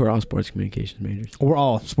 I think we're all sports communications majors. We're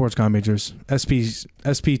all sports comm majors.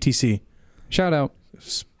 SPTC. Shout out.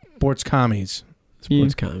 Sports commies.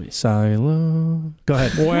 Sports commies. Silo. Go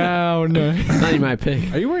ahead. Wow. No. Not even my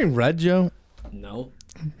pick. Are you wearing red, Joe? No.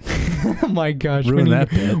 Oh my gosh.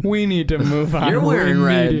 We need to move on. You're wearing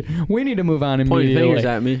red. We need to move on immediately. Point fingers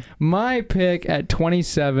at me. My pick at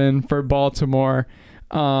 27 for Baltimore.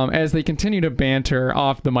 As they continue to banter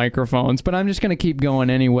off the microphones, but I'm just going to keep going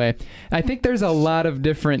anyway. I think there's a lot of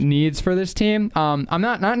different needs for this team. I'm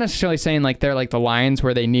not necessarily saying like they're like the Lions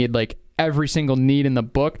where they need like every single need in the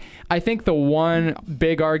book. I think the one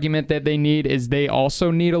big argument that they need is they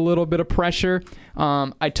also need a little bit of pressure.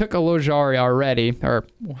 I took Alojari already, or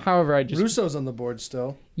however I just... Russo's on the board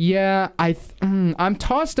still. Yeah, I'm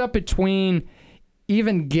tossed up between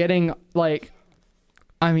even getting like...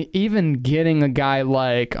 even getting a guy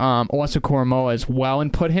like Owusu-Koramoah as well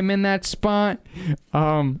and put him in that spot.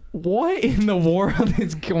 What in the world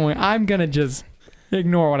is going? I'm gonna just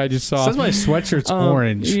ignore what I just saw. Says my sweatshirt's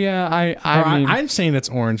orange. Yeah, I'm saying it's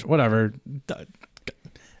orange. Whatever.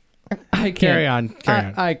 I can't carry on.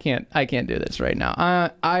 I can't do this right now.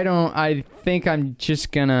 I think I'm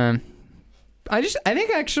just gonna. I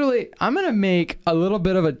think actually I'm gonna make a little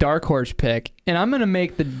bit of a dark horse pick, and I'm gonna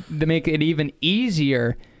make it even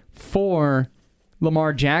easier for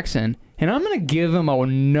Lamar Jackson, and I'm gonna give him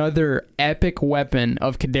another epic weapon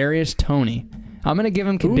of Kadarius Toney. I'm gonna give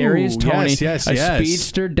him Kadarius Toney, a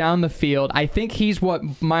speedster down the field. I think he's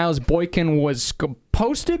what Miles Boykin was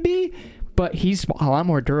supposed to be. But he's a lot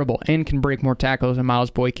more durable and can break more tackles than Miles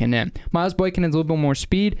Boykin in. Miles Boykin has a little bit more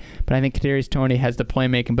speed, but I think Kadarius Toney has the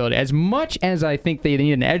playmaking ability. As much as I think they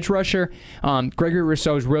need an edge rusher, Gregory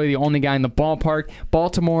Rousseau is really the only guy in the ballpark.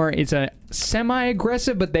 Baltimore is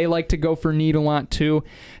semi-aggressive, but they like to go for need a lot too.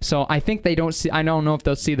 So I think they don't see. I don't know if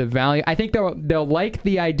they'll see the value. I think they'll like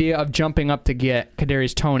the idea of jumping up to get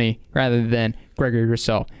Kadarius Toney rather than Gregory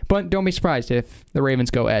Rousseau. But don't be surprised if the Ravens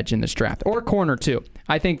go edge in this draft or corner too.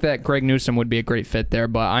 I think that Greg Newsome would be a great fit there,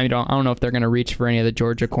 but I don't know if they're going to reach for any of the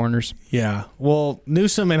Georgia corners. Yeah, well,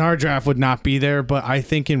 Newsome in our draft would not be there, but I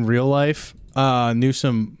think in real life,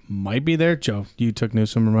 Newsome might be there. Joe, you took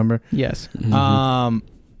Newsome, remember? Yes. Mm-hmm.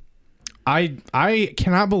 I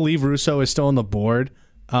cannot believe Russo is still on the board,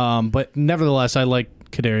 but nevertheless, I like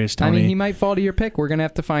Kadarius Toney. I mean, he might fall to your pick. We're gonna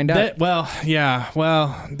have to find out.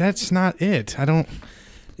 That's not it. I don't.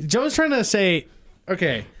 Joe's trying to say,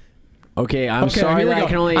 okay. Okay, I'm sorry that I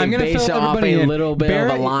can only base it off a little bit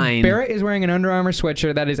of a line. Barrett is wearing an Under Armour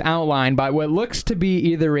sweatshirt that is outlined by what looks to be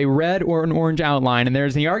either a red or an orange outline, and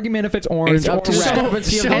there's the argument if it's orange or red. And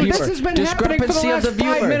this has been happening for the last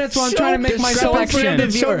 5 minutes while I'm trying to make my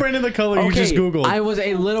selection. Show Brandon the color you just Googled. I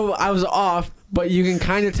was off, but you can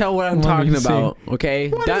kind of tell what I'm talking about. Okay,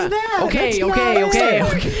 what is that? Okay.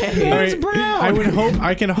 It's brown. I would hope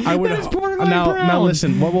I can. I would now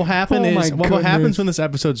listen. What will happen what happens when this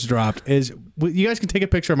episode's dropped is you guys can take a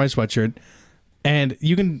picture of my sweatshirt, and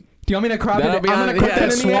you can. Do you want me to crop it? I'm going to crop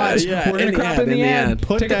it in the end. We're going to crop it in the end.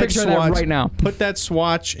 Take a picture of that right now. Put that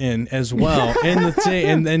swatch in as well,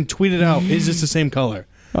 and tweet it out. Is this the same color?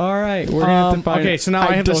 All right, we're gonna have to find. Okay, so now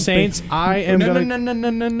I have the Saints. I am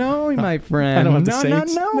No, my friend. I don't want the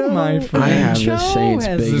Saints. No, my friend. I have the Saints,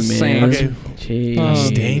 big man. Okay.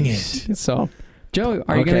 Jeez. Dang it. So, Joe,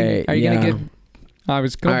 are you gonna give? I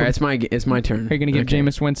was going. All right, it's my turn. Are you gonna give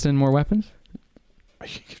Jameis Winston more weapons?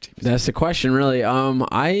 That's the question, really. Or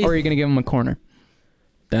are you gonna give him a corner?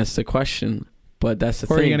 That's the question, but that's the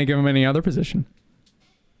thing. Or are you gonna give him any other position?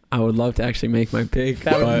 I would love to actually make my pick.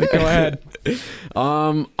 Go ahead.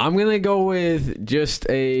 I'm gonna go with just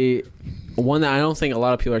one that I don't think a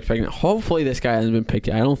lot of people are expecting. Hopefully, this guy hasn't been picked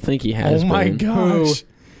yet. I don't think he has. Oh my gosh!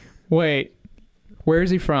 Wait, where is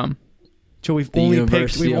he from? Joe, we've only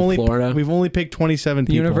picked 27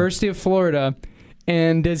 people. University of Florida,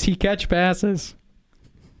 and does he catch passes?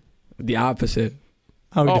 The opposite.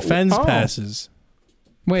 Defends passes.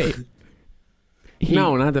 Wait.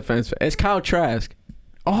 No, not defense. It's Kyle Trask.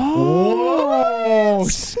 Oh,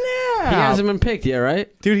 snap! He hasn't been picked yet,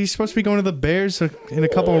 right? Dude, he's supposed to be going to the Bears in a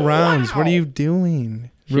couple of rounds. What are you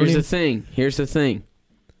doing? Here's the thing.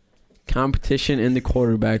 Competition in the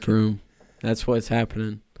quarterback room. That's what's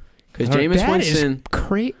happening. Because Jameis Winston...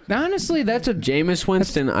 Honestly, that's a... Jameis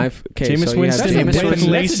Winston... Jameis Winston with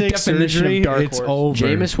LASIK surgery, it's over.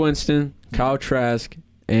 Jameis Winston, Kyle Trask,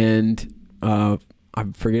 and... I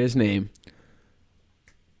forget his name.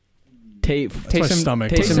 Taysom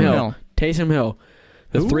Hill.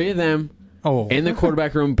 The three of them in the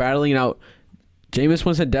quarterback room battling it out. Jameis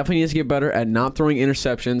Winston definitely needs to get better at not throwing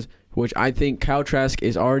interceptions, which I think Kyle Trask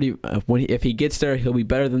is already. If he gets there, he'll be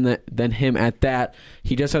better than him at that.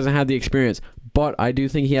 He just doesn't have the experience. But I do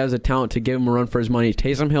think he has the talent to give him a run for his money.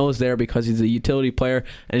 Taysom Hill is there because he's a utility player,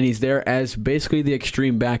 and he's there as basically the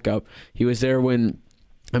extreme backup. He was there when,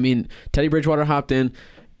 Teddy Bridgewater hopped in.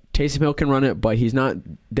 Taysom Hill can run it, but he's not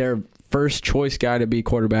their first choice guy to be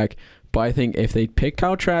quarterback. But I think if they pick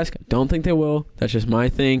Kyle Trask, don't think they will. That's just my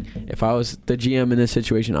thing. If I was the GM in this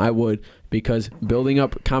situation, I would, because building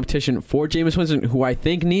up competition for Jameis Winston, who I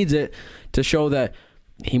think needs it to show that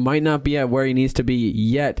he might not be at where he needs to be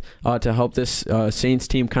yet to help this Saints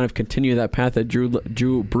team kind of continue that path that Drew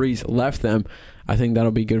Brees left them. I think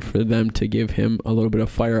that'll be good for them to give him a little bit of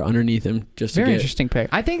fire underneath him. Very interesting pick.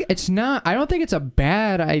 I think it's not. I don't think it's a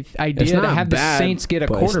bad idea to have the Saints get a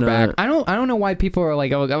quarterback. I don't know why people are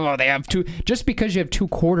like, oh, they have two. Just because you have two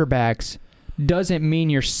quarterbacks doesn't mean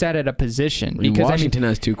you're set at a position. Because Washington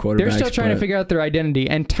has two quarterbacks. They're still trying to figure out their identity.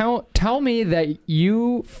 And tell me that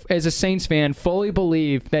you, as a Saints fan, fully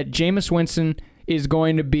believe that Jameis Winston is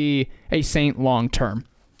going to be a Saint long term.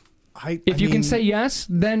 If you can say yes,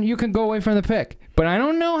 then you can go away from the pick. But I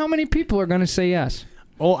don't know how many people are going to say yes.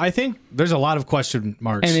 Well, I think there's a lot of question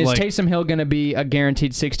marks. And is Taysom Hill going to be a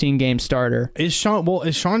guaranteed 16-game starter? Is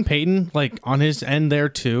Sean Payton on his end there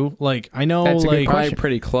too? I know that's probably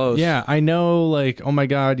pretty close. Yeah, I know oh my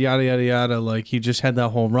god, yada yada yada. He just had that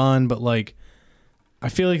whole run, but I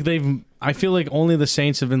feel like only the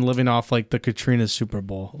Saints have been living off the Katrina Super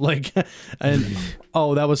Bowl. And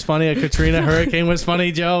that was funny. A Katrina hurricane was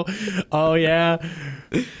funny, Joe. Oh yeah.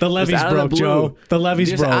 The levees broke, Joe. The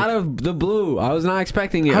levees broke. Out of the blue. I was not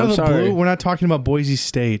expecting it. Out of the sorry. blue? We're not talking about Boise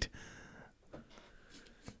State.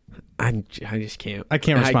 I just can't. I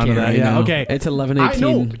can't respond to that. Yeah, okay. It's 11-18. I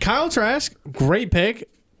know. Kyle Trask, great pick.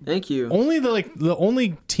 Thank you. Only the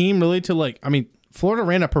only team really to Florida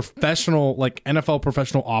ran a professional, like NFL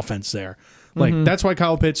professional offense there. Like that's why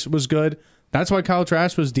Kyle Pitts was good. That's why Kyle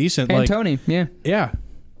Trask was decent. And like, Tony, yeah.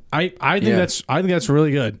 I think that's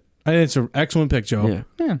really good. I think it's an excellent pick, Joe.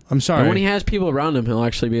 Yeah. I'm sorry. And when he has people around him, he'll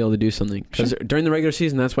actually be able to do something. Because during the regular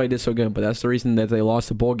season, that's why he did so good. But that's the reason that they lost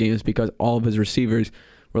the bowl games, because all of his receivers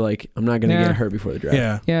were like, I'm not going to get hurt before the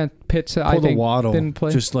draft. Yeah, Pitts, I Pulled think, a Waddle. didn't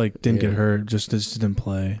play. Just like didn't get hurt. Just didn't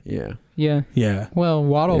play. Yeah. Well,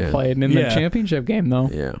 Waddle played in the championship game,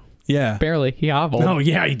 though. Yeah. Barely. He hobbled. Oh,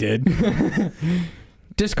 yeah, he did.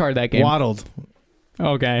 Discard that game. Waddled.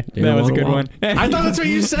 Okay, that was a good one. I thought that's what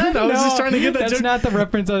you said. I was just trying to get that. That's not the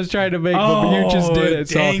reference I was trying to make, but you just did it.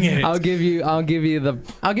 Dang it. I'll give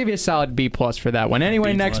you a solid B+ for that one.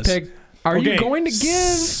 Anyway, next pick. Are you going to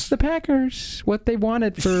give the Packers what they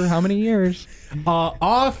wanted for how many years?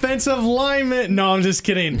 Offensive lineman. No, I'm just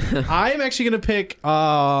kidding. I'm actually going to pick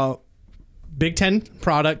Big Ten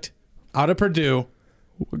product out of Purdue.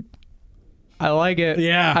 I like it.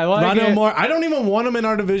 Yeah, I like it. Moore. I don't even want him in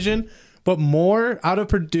our division. But Moore out of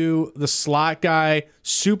Purdue, the slot guy,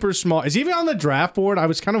 super small. Is he even on the draft board? I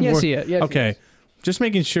was kind of Yes, he is. Yes, okay. Just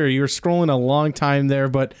making sure. You were scrolling a long time there,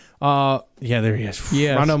 but there he is.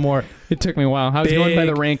 Yes. Rondo Moore. It took me a while. I was going by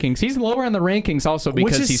the rankings. He's lower on the rankings also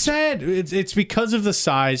because Which is sad. It's because of the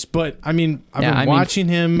size, but I mean, I've been watching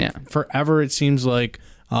him forever. It seems like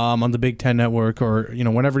on the Big Ten Network or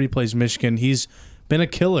whenever he plays Michigan, he's been a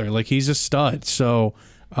killer. Like he's a stud. So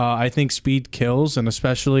I think speed kills, and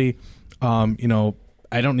especially.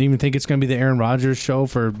 I don't even think it's going to be the Aaron Rodgers show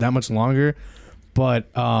for that much longer, but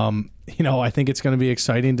I think it's going to be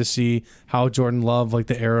exciting to see how Jordan Love, like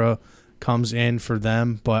the era, comes in for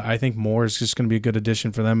them. But I think Moore is just going to be a good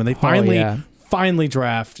addition for them, and they finally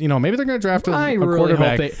draft. Maybe they're going to draft a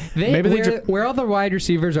quarterback. Hope where all the wide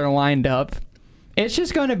receivers are lined up, it's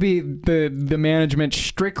just going to be the management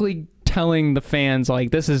strictly telling the fans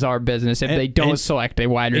like this is our business if they don't select a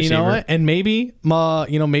wide receiver. You know what? And maybe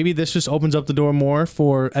maybe this just opens up the door more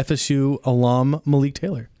for FSU alum Malik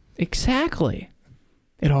Taylor. Exactly.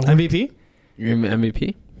 It all MVP? You're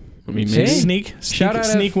MVP? I mean, sneak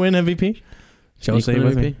win MVP. Joe, say it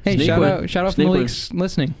with me. Hey, shout out to Malik's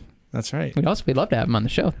listening. That's right. We'd love to have him on the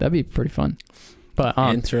show. That'd be pretty fun. But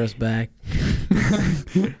answer us back.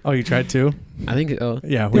 Oh, you tried to? I think. Oh,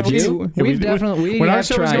 yeah. We've definitely. When our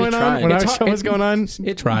show was going on,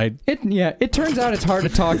 it tried. It turns out it's hard to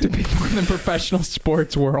talk to people in the professional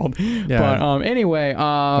sports world. Yeah. But anyway,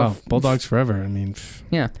 Bulldogs forever. I mean,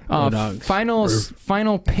 yeah.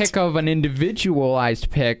 Final pick of an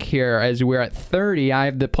individualized pick here. As we're at 30, I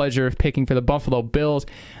have the pleasure of picking for the Buffalo Bills.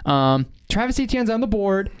 Travis Etienne's on the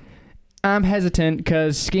board. I'm hesitant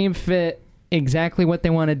because scheme fit. Exactly what they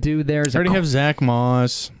want to do there. I already have Zach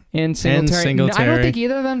Moss and Singletary. No, I don't think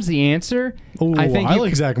either of them's the answer. Ooh, I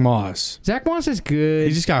like Zach Moss. Zach Moss is good.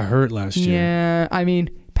 He just got hurt last year. Yeah, I mean,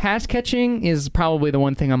 pass catching is probably the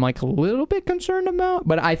one thing I'm like a little bit concerned about.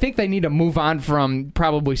 But I think they need to move on from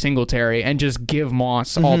probably Singletary and just give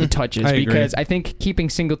Moss all the touches because I think keeping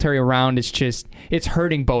Singletary around is just it's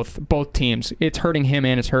hurting both teams. It's hurting him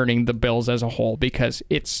and it's hurting the Bills as a whole because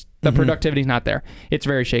it's the productivity's not there. It's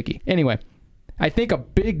very shaky. Anyway. I think a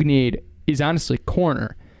big need is honestly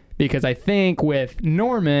corner because I think with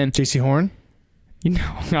Norman... J.C. Horn?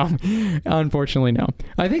 No, unfortunately, no.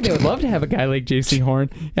 I think they would love to have a guy like J.C. Horn.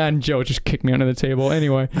 And Joe just kicked me under the table.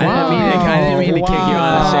 Anyway. I didn't mean to kick you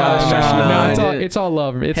on the show. It's all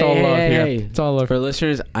love. It's all love here. It's all love. For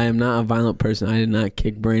listeners, I am not a violent person. I did not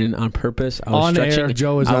kick Brandon on purpose. I was on stretching. Air,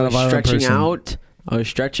 Joe is not a violent person. I was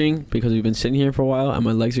stretching because we've been sitting here for a while and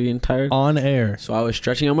my legs are getting tired. On air. So I was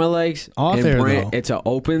stretching on my legs. Off air, though. It's an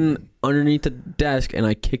open underneath the desk and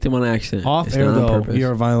I kicked him on accident. Off air, though,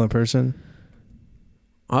 you're a violent person?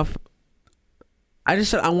 Off? I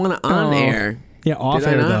just said I want it on air. Yeah, off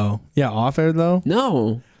air, though. Yeah, off air, though?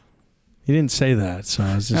 No. You didn't say that, so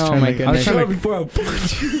I was just trying to... I was trying to... Before I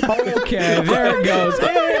punch you. Okay, there it goes.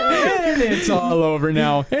 And it's all over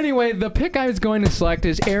now. Anyway, the pick I was going to select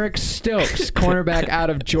is Eric Stokes, cornerback out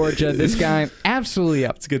of Georgia. This guy, absolutely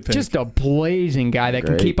a good pick. Just a blazing guy that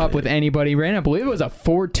can keep up with anybody. Ran, I believe it was a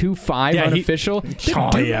 4.25 unofficial. Dude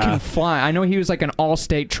can fly. I know he was like an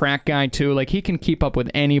all-state track guy too. Like he can keep up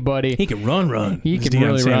with anybody. He can run. He can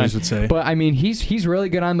really run. Would say. But I mean, he's really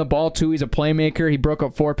good on the ball too. He's a playmaker. He broke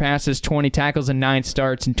up 4 passes, 20 tackles, and 9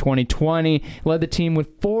 starts in 2020. Led the team with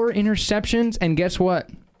 4 interceptions, and guess what?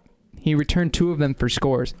 He returned 2 of them for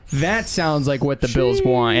scores. That sounds like what the Bills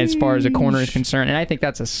want as far as a corner is concerned, and I think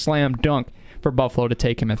that's a slam dunk for Buffalo to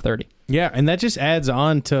take him at 30. Yeah, and that just adds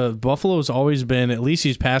on to Buffalo's always been, at least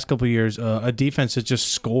these past couple of years, a defense that just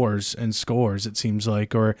scores and scores, it seems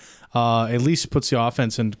like, or at least puts the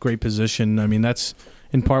offense in great position. I mean, that's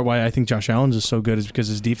in part why I think Josh Allen's is so good, is because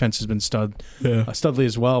his defense has been studly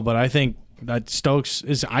as well. But I think that Stokes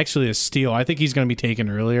is actually a steal. I think he's going to be taken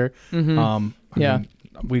earlier. Mm-hmm. I mean,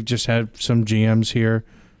 we've just had some GMs here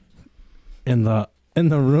in the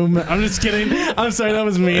room. I'm just kidding. I'm sorry, that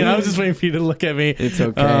was mean. I was just waiting for you to look at me. It's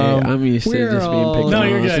okay. I'm used to just being picked. No,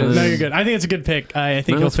 you're good. No, you're good. I think it's a good pick. I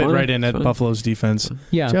think he'll fit right in at fun. Buffalo's defense.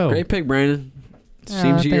 Yeah. Joe. Great pick, Brandon.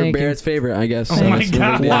 Seems you're Barrett's favorite, I guess. Oh my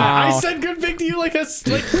God! Wow. I said good pick to you like a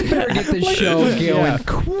We better get this show going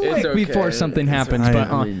quick before something happens.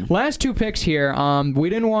 Right. But last two picks here.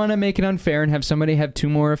 We didn't want to make it unfair and have somebody have two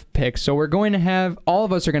more picks, so we're going to have all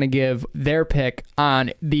of us are going to give their pick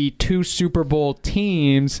on the two Super Bowl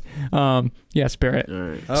teams. Yes, Barrett.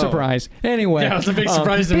 Right. Surprise. Anyway. Yeah, it was a big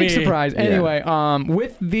surprise to me. Big surprise. Yeah. Anyway,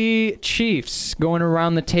 with the Chiefs going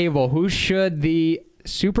around the table, who should the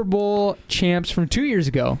Super Bowl champs from 2 years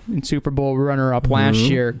ago and Super Bowl runner-up last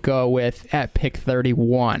year go with at pick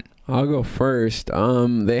 31? I'll go first.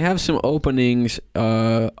 They have some openings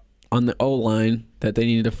on the O-line that they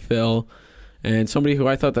need to fill. And somebody who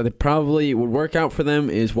I thought that it probably would work out for them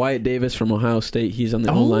is Wyatt Davis from Ohio State. He's on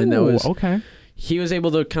the O-line. That was okay. He was able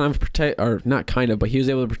to kind of protect, or not kind of, but he was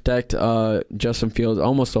able to protect Justin Fields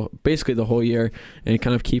basically the whole year and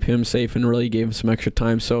kind of keep him safe and really gave him some extra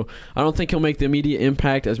time. So I don't think he'll make the immediate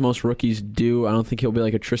impact as most rookies do. I don't think he'll be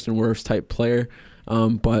like a Tristan Wirfs type player,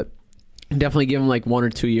 but definitely give him like 1 or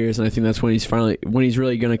 2 years, and I think that's when he's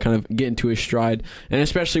really going to kind of get into his stride. And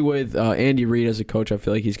especially with Andy Reid as a coach, I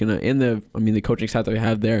feel like he's going to, the coaching staff that we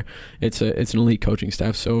have there, it's an elite coaching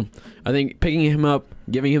staff. So I think picking him up,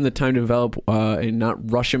 giving him the time to develop, and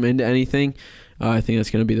not rush him into anything, I think that's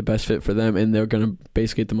going to be the best fit for them, and they're going to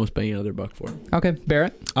basically get the most bang out of their buck for it. Okay,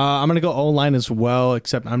 Barrett? I'm going to go O-line as well,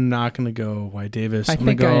 except I'm not going to go Wyatt Davis. I'm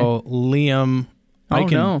going to go Liam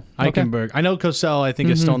Eichenberg. Okay. I know Cosell, I think,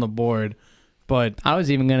 is still on the board, but I was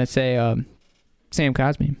even going to say Sam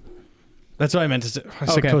Cosmi. That's what I meant to say. I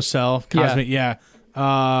said Cosell, Cosmi, yeah.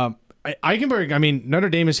 Eichenberg, I mean, Notre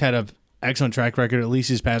Dame has had an excellent track record, at least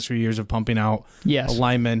these past few years, of pumping out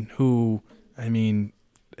linemen who, I mean,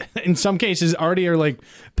 in some cases already are like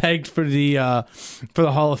pegged for the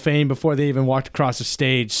Hall of Fame before they even walked across the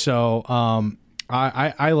stage. So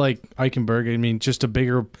I like Eichenberg. I mean, just a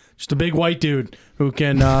big white dude who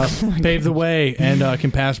can pave the way and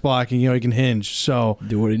can pass block, and he can hinge. So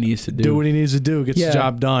do what he needs to do. Gets the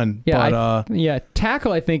job done. Yeah, but,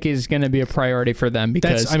 tackle I think is going to be a priority for them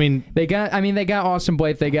because they got Austin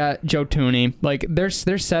Blythe, they got Joe Tooney. Like they're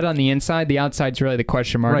set on the inside. The outside's really the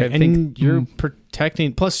question mark. Right, I think you're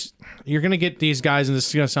protecting. Plus, you're going to get these guys, and this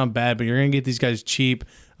is going to sound bad, but you're going to get these guys cheap.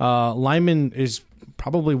 Lineman is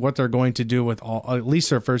probably what they're going to do with at least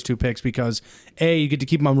their first two picks, because you get to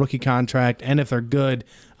keep them on rookie contract, and if they're good,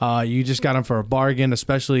 you just got them for a bargain,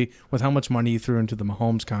 especially with how much money you threw into the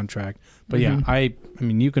Mahomes contract. But I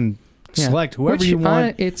mean, you can select whoever you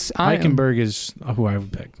want. Eichenberg is who I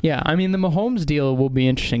would pick. Yeah, I mean, the Mahomes deal will be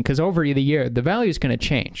interesting because over the year, the value is going to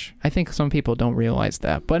change. I think some people don't realize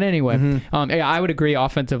that. But anyway, I would agree,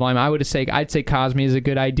 offensive lineman. I'd say Cosmi is a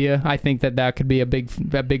good idea. I think that could be a big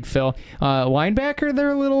fill. Linebacker,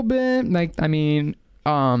 they're a little bit,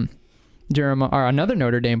 Jeremiah, or another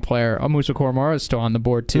Notre Dame player, Musa Koromora, is still on the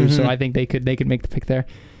board too, so I think they could make the pick there.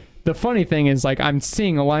 The funny thing is, I'm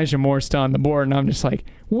seeing Elijah Moore still on the board, and I'm just like,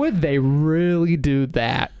 would they really do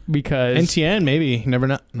that? Because NTN, maybe. Never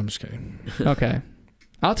know. No, I'm just kidding. Okay.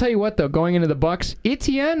 I'll tell you what, though, going into the Bucs,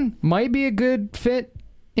 Etienne might be a good fit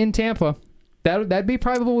in Tampa. That'd be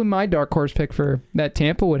probably my dark horse pick for that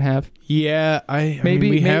Tampa would have. Yeah, I mean,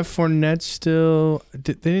 we have Fournette still.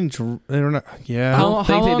 They don't know. Yeah. How long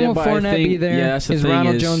will Fournette be there? Yeah, is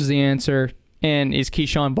Ronald Jones the answer? And is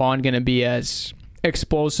Keyshawn Vaughn going to be as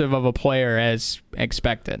explosive of a player as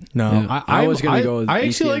expected? No, yeah. I was going to go with I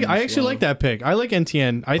actually like that pick. I like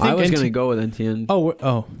NTN. I was going to go with NTN.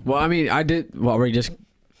 Oh. Well, I mean, I did. Well, we're just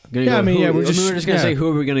we're just gonna say who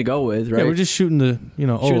are we gonna go with, right? Yeah, we're just shooting the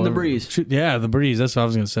the breeze. The breeze. That's what I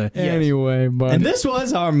was gonna say. Yes. Anyway, but and this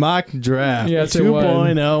was our mock draft,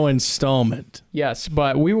 2.0 installment. Yes,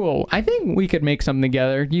 but I think we could make something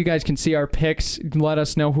together. You guys can see our picks. Let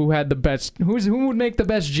us know who had the best. Who would make the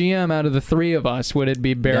best GM out of the three of us? Would it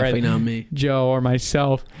be Barrett, definitely not me, Joe, or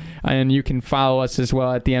myself? And you can follow us as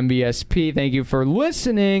well at the MBSP. Thank you for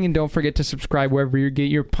listening, and don't forget to subscribe wherever you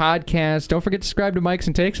get your podcast. Don't forget to subscribe to Mikes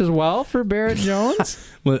and Takes as well for Barrett Jones?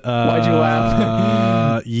 Why'd you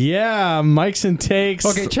laugh? Yeah, Mikes and Takes.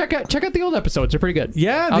 Okay, check out the old episodes. They're pretty good.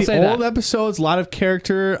 Yeah, the old episodes, a lot of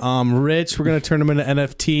character. Rich, we're gonna turn them into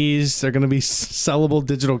NFTs. They're gonna be sellable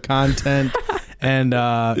digital content. And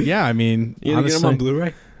yeah, I mean, you gonna get them on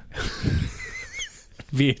Blu-ray,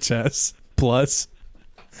 VHS Plus.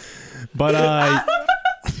 But are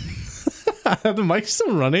the mics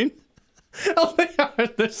still running? Oh my god!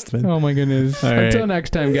 Oh my goodness! All right. Until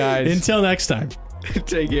next time, guys. Until next time.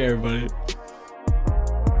 Take care, everybody.